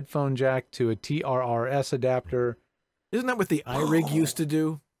from a headphone jack to a TRRS adapter. Isn't that what the iRig used to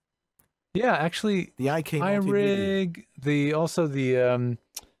do? Yeah, actually, the iRig, the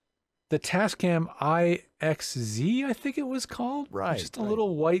Tascam IXZ, I think it was called. Right. Just a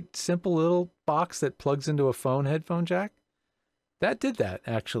little white, simple little box that plugs into a phone headphone jack. That did that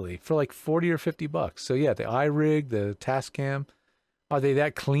actually for like $40 or $50. So yeah, the iRig, the Tascam. Are they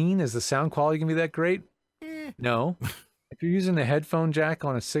that clean? Is the sound quality going to be that great? No. If you're using the headphone jack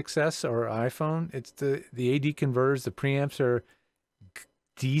on a 6S or iPhone, it's the AD converters, the preamps are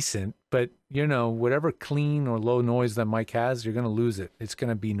decent, but you know, whatever clean or low noise that mic has, you're going to lose it. It's going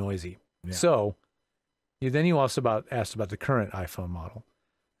to be noisy. Yeah. So you also asked about the current iPhone model.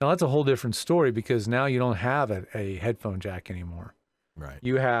 Now that's a whole different story because now you don't have a headphone jack anymore. Right.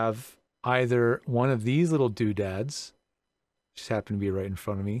 You have either one of these little doodads, just happen to be right in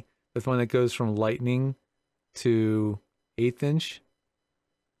front of me, the one that goes from Lightning to 1/8 inch.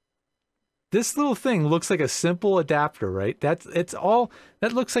 This little thing looks like a simple adapter, right? That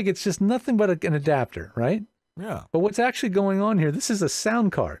looks like it's just nothing but an adapter, right? Yeah. But what's actually going on here, this is a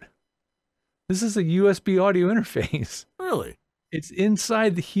sound card. This is a USB audio interface. Really? It's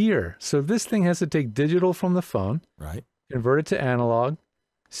inside here. So this thing has to take digital from the phone, right? Convert it to analog,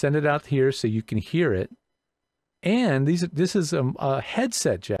 send it out here so you can hear it. And this is a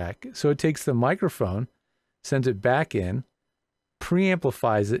headset jack. So it takes the microphone, sends it back in,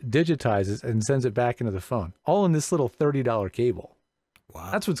 preamplifies it, digitizes, and sends it back into the phone. All in this little $30 cable. Wow.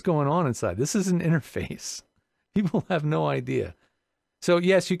 That's what's going on inside. This is an interface. People have no idea. So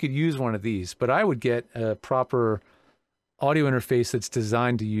yes, you could use one of these, but I would get a proper audio interface that's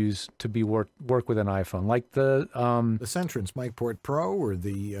designed to work with an iPhone, like the Centrance Macbook Pro or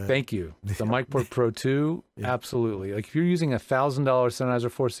the thank you, the Macbook Pro 2. Yeah. Absolutely. Like if you're using $1,000 Sennheiser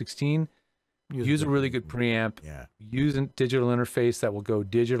 416, use a really good preamp. Yeah. Use a digital interface that will go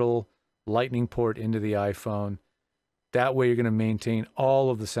digital Lightning port into the iPhone. That way, you're going to maintain all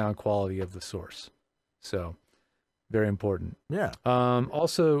of the sound quality of the source. So, very important. Yeah.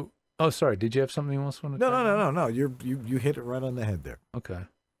 Also. Oh, sorry. Did you have something else? No. You hit it right on the head there. Okay.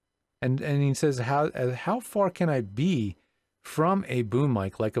 And he says, how far can I be from a boom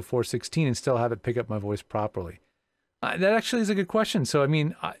mic like a 416 and still have it pick up my voice properly? That actually is a good question. So, I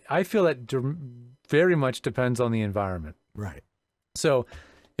mean, I feel that very much depends on the environment. Right. So,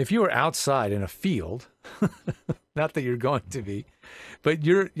 if you were outside in a field, not that you're going to be, but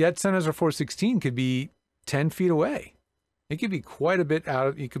that Sennheiser 416 could be 10 feet away. It could be quite a bit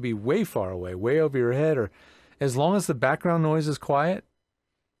out. It could be way far away, way over your head, or as long as the background noise is quiet,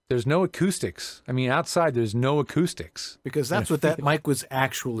 there's no acoustics. I mean, outside, there's no acoustics. Because that's what that mic was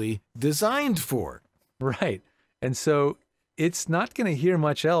actually designed for. Right. And so it's not going to hear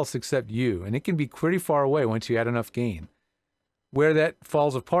much else except you. And it can be pretty far away once you add enough gain. Where that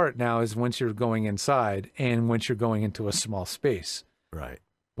falls apart now is once you're going inside and once you're going into a small space. Right.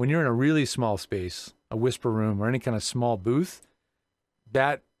 When you're in a really small space, a whisper room or any kind of small booth,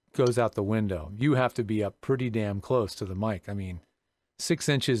 that goes out the window. You have to be up pretty damn close to the mic. I mean, 6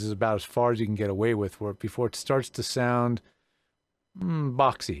 inches is about as far as you can get away with before it starts to sound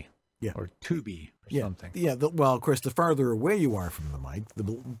boxy. Yeah. Or tubey or something. Yeah. Well, of course, the farther away you are from the mic,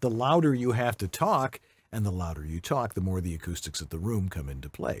 the louder you have to talk, and the louder you talk, the more the acoustics of the room come into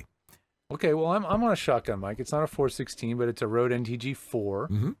play. Okay, well, I'm on a shotgun mic. It's not a 416, but it's a Rode NTG4.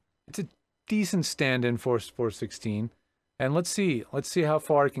 Mm-hmm. It's a decent stand-in for 416. And let's see how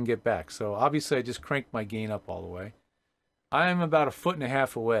far it can get back. So obviously, I just cranked my gain up all the way. I'm about 1.5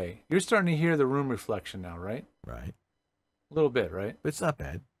 feet away. You're starting to hear the room reflection now, right? Right. A little bit, right? It's not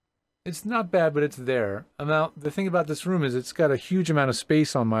bad. It's not bad, but it's there. Now, the thing about this room is it's got a huge amount of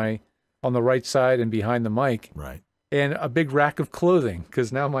space on the right side and behind the mic. Right. And a big rack of clothing,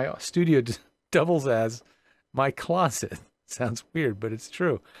 because now my studio doubles as my closet. Sounds weird, but it's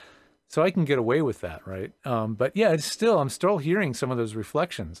true. So I can get away with that, right? But yeah, I'm still hearing some of those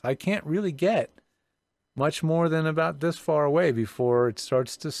reflections. I can't really get much more than about this far away before it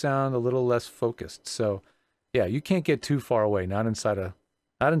starts to sound a little less focused. So yeah, you can't get too far away, not inside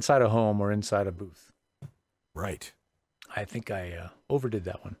a home or inside a booth. Right. I think I overdid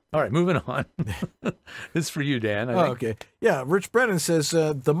that one. All right, moving on. This is for you, Dan. Okay. Yeah, Rich Brennan says,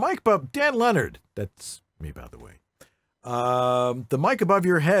 the mic above, Dan Lenard, that's me, by the way. The mic above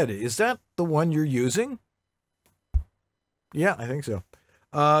your head, is that the one you're using? Yeah, I think so.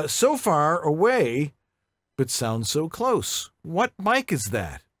 So far away, but sounds so close. What mic is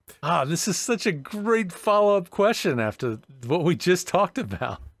that? This is such a great follow-up question after what we just talked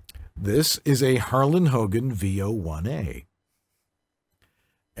about. This is a Harlan Hogan VO1A.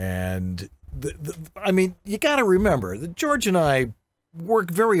 And, I mean, you got to remember that George and I work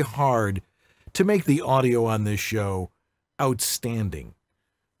very hard to make the audio on this show outstanding.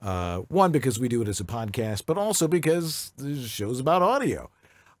 One, because we do it as a podcast, but also because the show's about audio.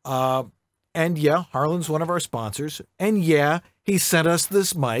 And yeah, Harlan's one of our sponsors. And yeah, he sent us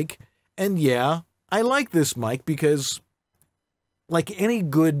this mic. And yeah, I like this mic because, like any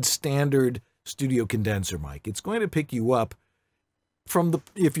good standard studio condenser mic, it's going to pick you up from the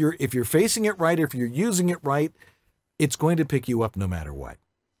if you're facing it right, if you're using it right, it's going to pick you up no matter what.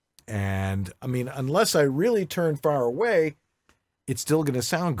 And I mean, unless I really turn far away, it's still going to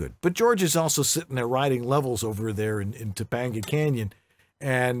sound good. But George is also sitting there riding levels over there in Topanga Canyon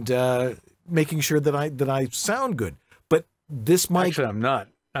and making sure that I sound good. But this mic... Actually, I'm not.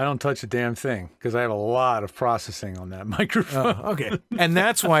 I don't touch a damn thing because I have a lot of processing on that microphone. Okay. And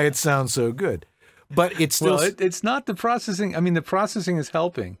that's why it sounds so good. But it's still... Well, it's not the processing. I mean, the processing is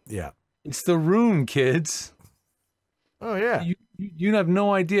helping. Yeah. It's the room, kids. Oh, yeah. You have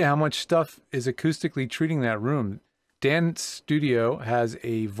no idea how much stuff is acoustically treating that room. Dan's studio has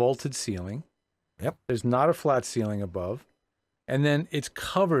a vaulted ceiling. Yep. There's not a flat ceiling above. And then it's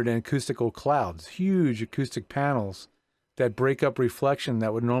covered in acoustical clouds, huge acoustic panels that break up reflection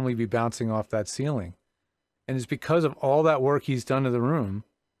that would normally be bouncing off that ceiling. And it's because of all that work he's done to the room.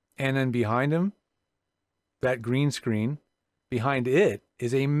 And then behind him, that green screen, behind it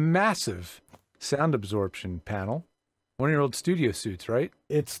is a massive sound absorption panel. One-year-old studio suits, right?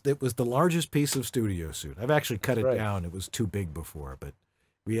 It was the largest piece of studio suit. I've actually cut it down. It was too big before, but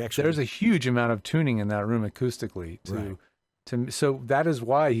we actually... There's a huge amount of tuning in that room acoustically. So that is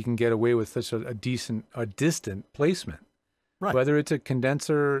why he can get away with such a distant placement. Right. Whether it's a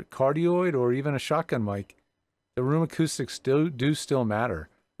condenser cardioid or even a shotgun mic, the room acoustics do still matter.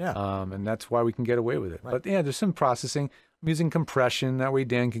 Yeah. And that's why we can get away with it. Right. But yeah, there's some processing. I'm using compression. That way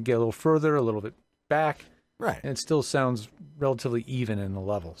Dan can get a little further, a little bit back. Right. And it still sounds relatively even in the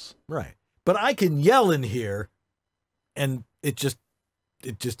levels. Right. But I can yell in here and it just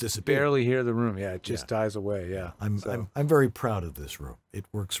disappears. Barely hear the room. Yeah, it just dies away. Yeah. I'm very proud of this room. It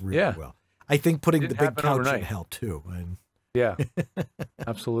works really well. I think putting the big couch in helped too. Yeah.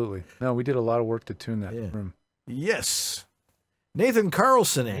 Absolutely. No, we did a lot of work to tune that room. Yes. Nathan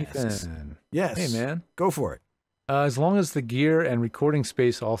Carlson asks. Yes. Hey man. Go for it. As long as the gear and recording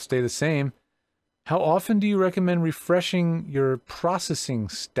space all stay the same, how often do you recommend refreshing your processing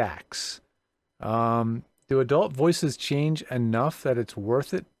stacks? Do adult voices change enough that it's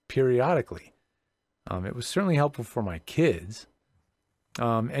worth it periodically? It was certainly helpful for my kids.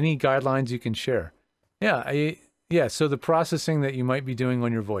 Any guidelines you can share? Yeah, so the processing that you might be doing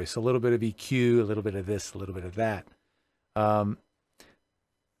on your voice, a little bit of EQ, a little bit of this, a little bit of that.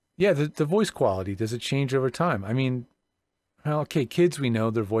 Yeah, the voice quality, does it change over time? I mean, well, okay, kids, we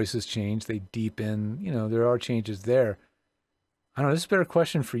know their voices change. They deepen. You know, there are changes there. I don't know. This is a better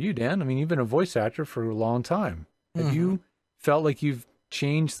question for you, Dan. I mean, you've been a voice actor for a long time. Have you felt like you've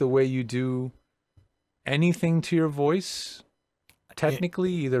changed the way you do anything to your voice?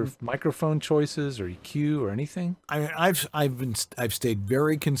 Technically, either microphone choices or EQ or anything? I've stayed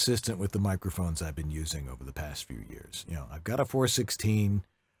very consistent with the microphones I've been using over the past few years. You know, I've got a 416.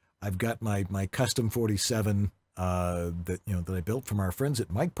 I've got my custom 47. That I built from our friends at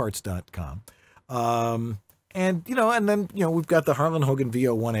MicParts.com, and then we've got the Harlan Hogan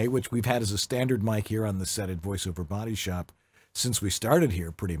VO1A, which we've had as a standard mic here on the set at VoiceOver Body Shop since we started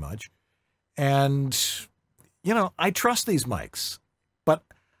here, pretty much. And I trust these mics, but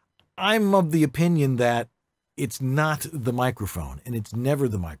I'm of the opinion that it's not the microphone, and it's never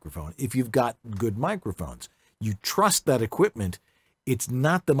the microphone. If you've got good microphones, you trust that equipment. It's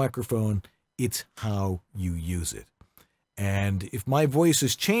not the microphone. It's how you use it. And if my voice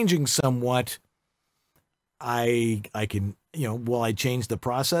is changing somewhat, I can, will I change the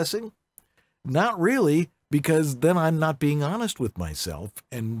processing? Not really, because then I'm not being honest with myself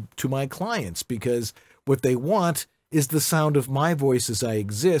and to my clients, because what they want is the sound of my voice as I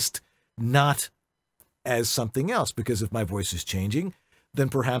exist, not as something else. Because if my voice is changing, then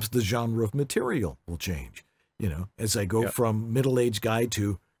perhaps the genre of material will change, as I go from middle-aged guy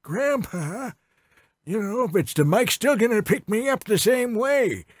to Grandpa, but the mic's still going to pick me up the same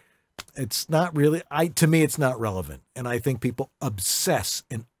way. It's not really, to me, it's not relevant. And I think people obsess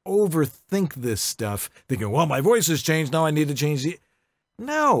and overthink this stuff, thinking, well, my voice has changed, now I need to change the...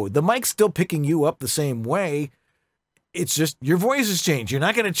 No, the mic's still picking you up the same way. It's just your voice has changed. You're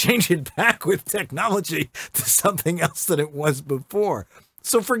not going to change it back with technology to something else that it was before.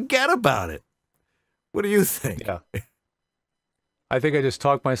 So forget about it. What do you think? Yeah. I think I just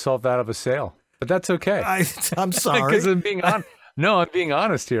talked myself out of a sale, but that's okay. I'm sorry. Because I'm being honest. No, I'm being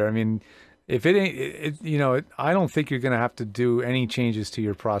honest here. I mean, if it ain't, I don't think you're going to have to do any changes to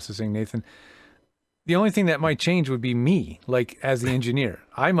your processing, Nathan. The only thing that might change would be me, like as the engineer.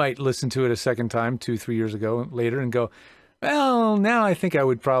 I might listen to it a second time, 2-3 years ago later and go, well, now I think I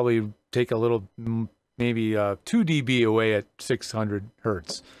would probably take a little, maybe 2 dB away at 600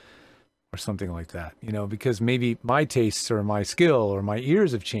 hertz. Or something like that, because maybe my tastes or my skill or my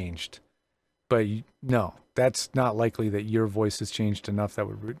ears have changed. but no, that's not likely that your voice has changed enough that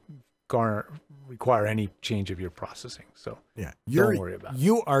would require any change of your processing. So yeah, don't worry about it.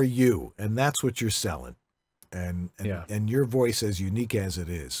 You are you, and that's what you're selling. And your voice as unique as it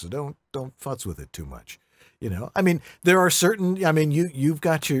is. So don't futz with it too much. You know, I mean, there are certain, I mean, you've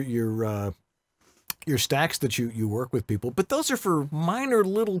got your stacks that you work with people, but those are for minor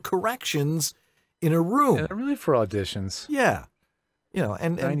little corrections in a room. Yeah, they're really for auditions. Yeah. You know,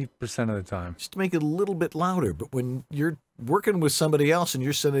 and 90% of the time. Just to make it a little bit louder. But when you're working with somebody else and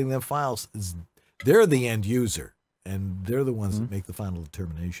you're sending them files, they're the end user, and they're the ones that make the final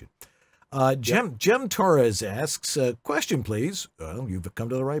determination. Jem Torres asks, question, please. Well, you've come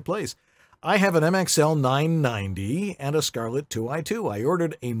to the right place. I have an MXL 990 and a Scarlett 2i2. I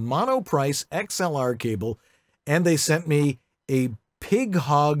ordered a monoprice XLR cable, and they sent me a Pig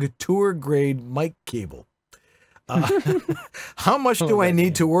Hog tour grade mic cable. How much do I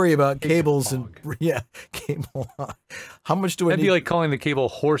need to worry about cables and cable? How much do I need? That'd be like calling the cable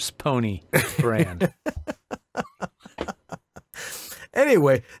Horse Pony brand.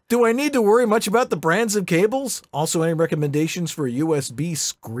 Anyway, do I need to worry much about the brands of cables? Also, any recommendations for a USB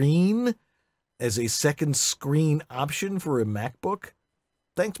screen as a second screen option for a MacBook?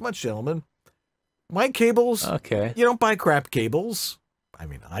 Thanks much, gentlemen. My cables, okay. You don't buy crap cables. I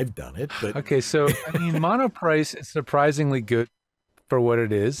mean, I've done it, but okay. So, I mean, monoprice is surprisingly good for what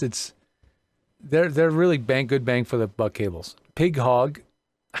it is. They're really good bang for the buck cables. Pig Hog.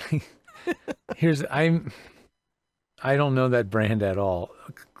 I don't know that brand at all.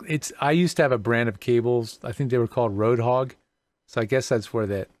 I used to have a brand of cables. I think they were called Roadhog. So I guess that's where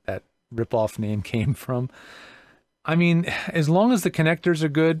that rip-off name came from. I mean, as long as the connectors are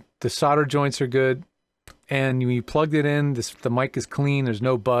good, the solder joints are good, and when you plugged it in, the mic is clean, there's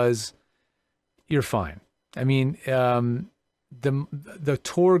no buzz, you're fine. I mean, the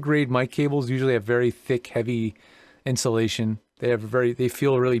tour grade mic cables usually have very thick, heavy insulation. They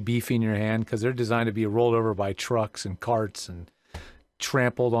feel really beefy in your hand because they're designed to be rolled over by trucks and carts and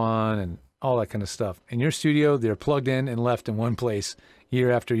trampled on and all that kind of stuff. In your studio, they're plugged in and left in one place year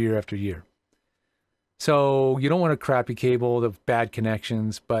after year after year. So you don't want a crappy cable, the bad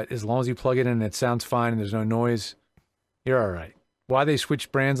connections, but as long as you plug it in and it sounds fine and there's no noise, you're all right. Why they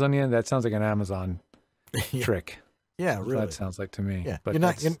switch brands on you? That sounds like an Amazon trick. Yeah, really. That sounds like to me. Yeah, but you're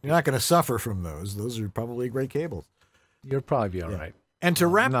not going to suffer from those. Those are probably great cables. You'll probably be all right. And to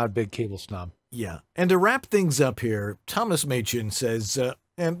wrap, I'm not a big cable snob. Yeah, and to wrap things up here, Thomas Machin says,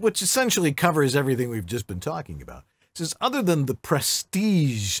 and which essentially covers everything we've just been talking about. Says, other than the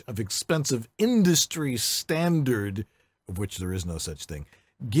prestige of expensive industry standard, of which there is no such thing,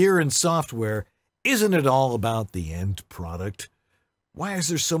 gear and software, isn't it all about the end product? Why is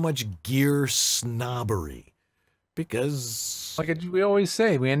there so much gear snobbery? Because, like we always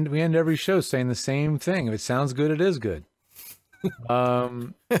say, we end every show saying the same thing. If it sounds good, it is good.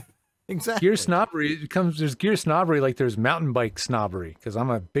 Exactly. Gear snobbery there's gear snobbery like there's mountain bike snobbery, because I'm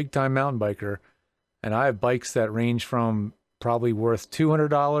a big time mountain biker. And I have bikes that range from probably worth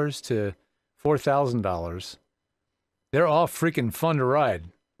 $200 to $4,000. They're all freaking fun to ride.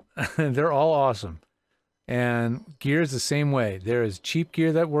 They're all awesome. And gear is the same way. There is cheap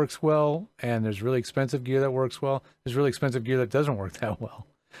gear that works well, and there's really expensive gear that works well. There's really expensive gear that doesn't work that well,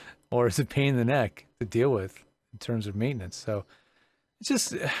 or is a pain in the neck to deal with in terms of maintenance. So it's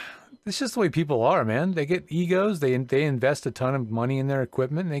just the way people are, man. They get egos. They invest a ton of money in their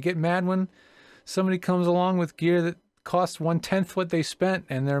equipment, and they get mad when somebody comes along with gear that costs 1/10 what they spent,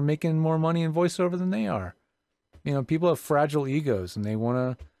 and they're making more money in voiceover than they are. You know, people have fragile egos, and they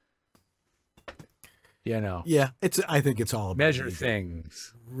want to, Yeah, I think it's all about measure ego.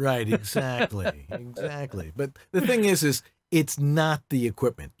 things. Right, exactly. Exactly. But the thing is it's not the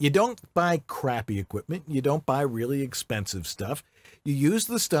equipment. You don't buy crappy equipment. You don't buy really expensive stuff. You use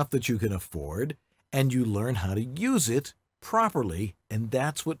the stuff that you can afford, and you learn how to use it properly, and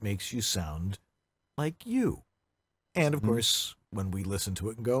that's what makes you sound like you. And of course, when we listen to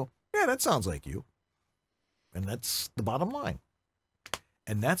it and go, yeah, that sounds like you. And that's the bottom line.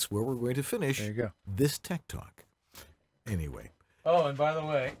 And that's where we're going to finish There you go. this Tech Talk. Anyway. Oh, and by the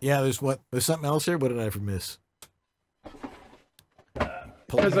way, Yeah, there's something else here? What did I miss?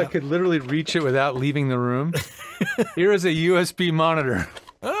 because I could literally reach it without leaving the room, here is a USB monitor.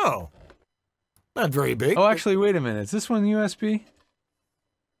 Oh. Not very big. Oh, actually, wait a minute. Is this one USB?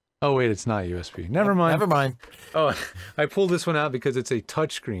 Oh, wait, it's not USB. Never mind. Never mind. Oh, I pulled this one out because it's a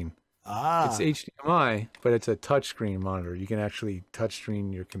touchscreen. Ah. It's HDMI, but it's a touchscreen monitor. You can actually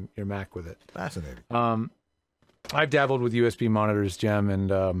touchscreen your Mac with it. Fascinating. I've dabbled with USB monitors, Jem, and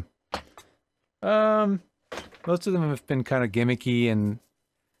most of them have been kind of gimmicky, and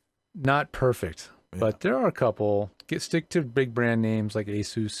not perfect, but there are a couple. Stick to big brand names like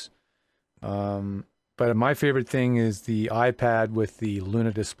Asus. But my favorite thing is the iPad with the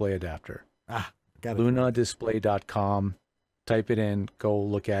Luna display adapter. Got it. LunaDisplay.com. Type it in, go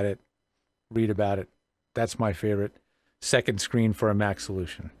look at it, read about it. That's my favorite second screen for a Mac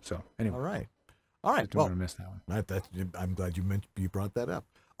solution. So anyway. All right. Don't want to miss that one. I'm glad you brought that up.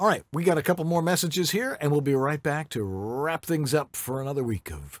 All right, we got a couple more messages here, and we'll be right back to wrap things up for another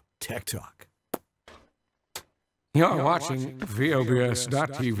week of Tech Talk. You're watching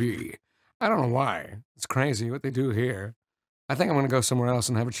VOBS.TV. I don't know why. It's crazy what they do here. I think I'm going to go somewhere else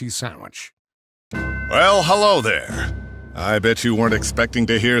and have a cheese sandwich. Well, hello there. I bet you weren't expecting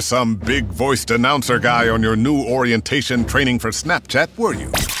to hear some big-voiced announcer guy on your new orientation training for Snapchat, were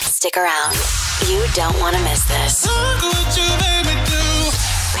you? Stick around. You don't want to miss this.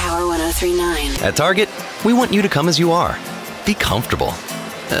 Power 103.9. At Target, we want you to come as you are. Be comfortable.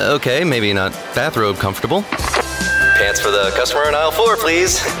 Okay, maybe not bathrobe comfortable. Pants for the customer in aisle 4,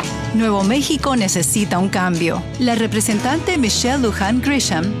 please. Nuevo México necesita un cambio. La representante Michelle Lujan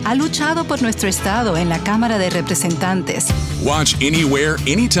Grisham ha luchado por nuestro estado en la Cámara de Representantes. Watch anywhere,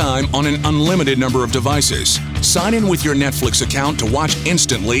 anytime on an unlimited number of devices. Sign in with your Netflix account to watch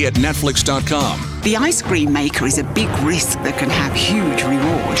instantly at Netflix.com. The ice cream maker is a big risk that can have huge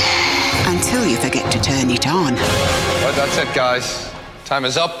reward. Until you forget to turn it on. Well, that's it, guys. Time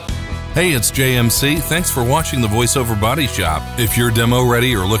is up. Hey, it's JMC. Thanks for watching the VoiceOver Body Shop. If you're demo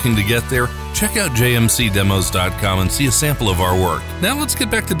ready or looking to get there, check out jmcdemos.com and see a sample of our work. Now let's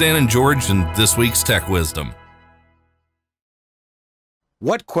get back to Dan and George and this week's Tech Wisdom.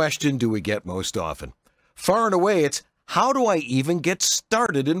 What question do we get most often? Far and away, it's how do I even get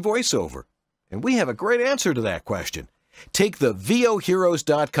started in VoiceOver? And we have a great answer to that question. Take the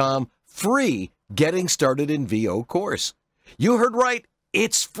voheroes.com free Getting Started in VO course. You heard right.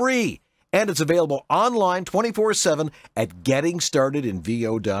 It's free, and it's available online 24/7 at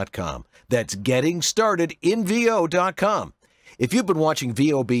gettingstartedinvo.com. That's gettingstartedinvo.com. If you've been watching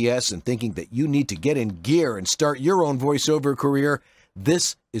VOBS and thinking that you need to get in gear and start your own voiceover career,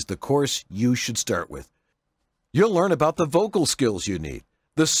 this is the course you should start with. You'll learn about the vocal skills you need,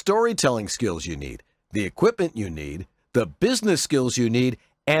 the storytelling skills you need, the equipment you need, the business skills you need,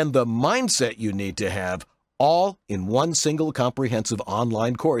 and the mindset you need to have, all in one single comprehensive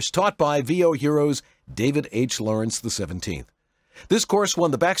online course taught by VO Heroes David H. Lawrence XVII. This course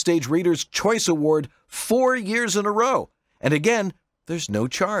won the Backstage Reader's Choice Award 4 years in a row. And again, there's no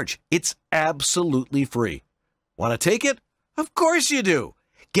charge. It's absolutely free. Want to take it? Of course you do.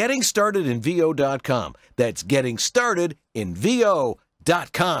 GettingStartedInVO.com. That's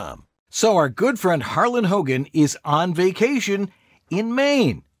GettingStartedInVO.com. So our good friend Harlan Hogan is on vacation in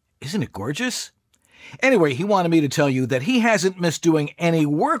Maine. Isn't it gorgeous? Anyway, he wanted me to tell you that he hasn't missed doing any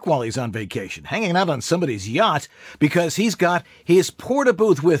work while he's on vacation, hanging out on somebody's yacht, because he's got his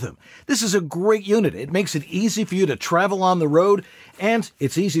porta-booth with him. This is a great unit. It makes it easy for you to travel on the road, and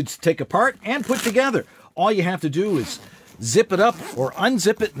it's easy to take apart and put together. All you have to do is zip it up or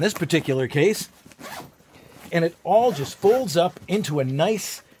unzip it in this particular case, and it all just folds up into a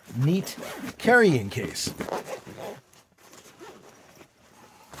nice, neat carrying case.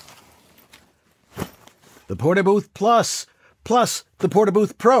 The Porta-Booth Plus the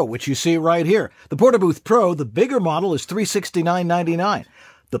Porta-Booth Pro, which you see right here. The Porta-Booth Pro, the bigger model, is $369.99.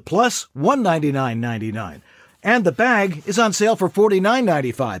 The Plus, $199.99. And the bag is on sale for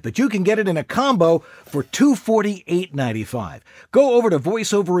 $49.95, but you can get it in a combo for $248.95. Go over to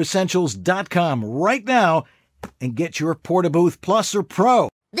voiceoveressentials.com right now and get your Porta-Booth Plus or Pro.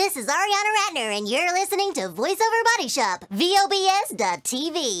 This is Ariana Ratner, and you're listening to VoiceOver Body Shop,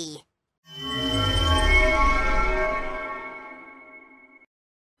 VOBS.TV.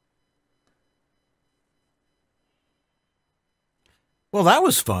 Well, that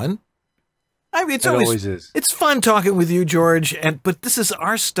was fun. I mean, It always is. It's fun talking with you, George, but this is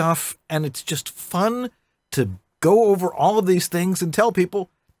our stuff, and it's just fun to go over all of these things and tell people,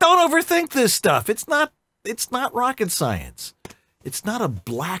 don't overthink this stuff. It's not rocket science. It's not a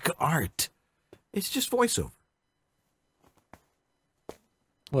black art. It's just voiceover.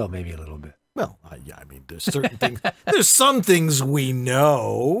 Well, maybe a little bit. Well, yeah, I mean, there's certain things. There's some things we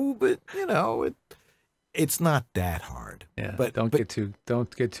know, but it's not that hard. Yeah, but don't get too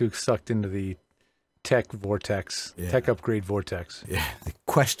sucked into the tech vortex, tech upgrade vortex. Yeah, the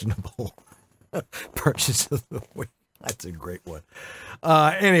questionable purchase of the week. That's a great one.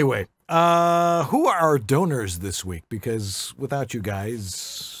 Anyway, who are our donors this week? Because without you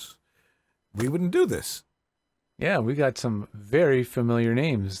guys, we wouldn't do this. Yeah, we got some very familiar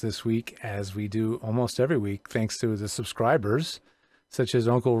names this week, as we do almost every week, thanks to the subscribers. such as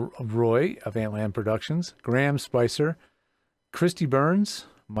Uncle Roy of Antland Productions, Graham Spicer, Christy Burns,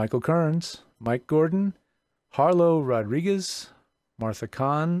 Michael Kearns, Mike Gordon, Harlow Rodriguez, Martha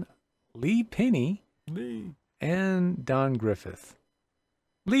Kahn, Lee Penny, and Don Griffith.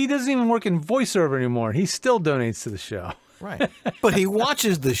 Lee doesn't even work in voiceover anymore. He still donates to the show. Right. But he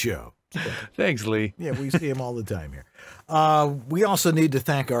watches the show. Thanks, Lee. Yeah, we see him all the time here. We also need to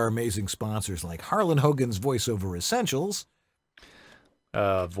thank our amazing sponsors like Harlan Hogan's VoiceOver Essentials,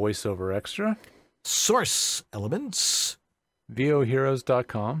 VoiceOver Extra, Source Elements,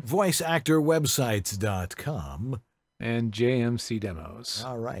 VOHeroes.com, VoiceActorWebsites.com, and JMC Demos.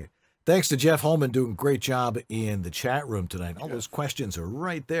 All right. Thanks to Jeff Holman doing a great job in the chat room tonight. All those questions are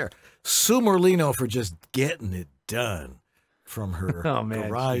right there. Sue Morlino for just getting it done from her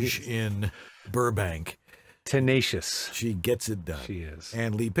garage in Burbank. Tenacious. She gets it done. She is.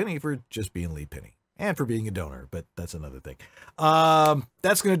 And Lee Penny for just being Lee Penny. And for being a donor, but that's another thing.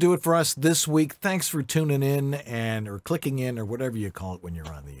 That's going to do it for us this week. Thanks for tuning in or clicking in or whatever you call it when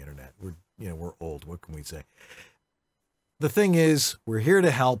you're on the internet. We're old. What can we say? The thing is, we're here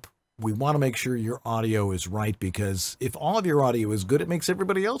to help. We want to make sure your audio is right, because if all of your audio is good, it makes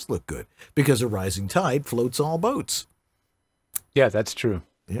everybody else look good, because a rising tide floats all boats. Yeah, that's true.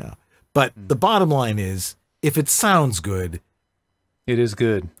 Yeah. But the bottom line is, if it sounds good, it is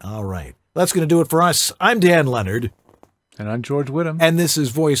good. All right. That's going to do it for us. I'm Dan Lenard. And I'm George Whittam. And this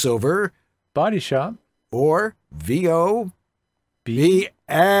is VoiceOver Body Shop, or VOBS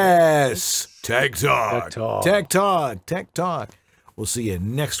Tech Talk. Tech Talk. We'll see you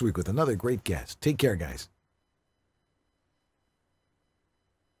next week with another great guest. Take care, guys.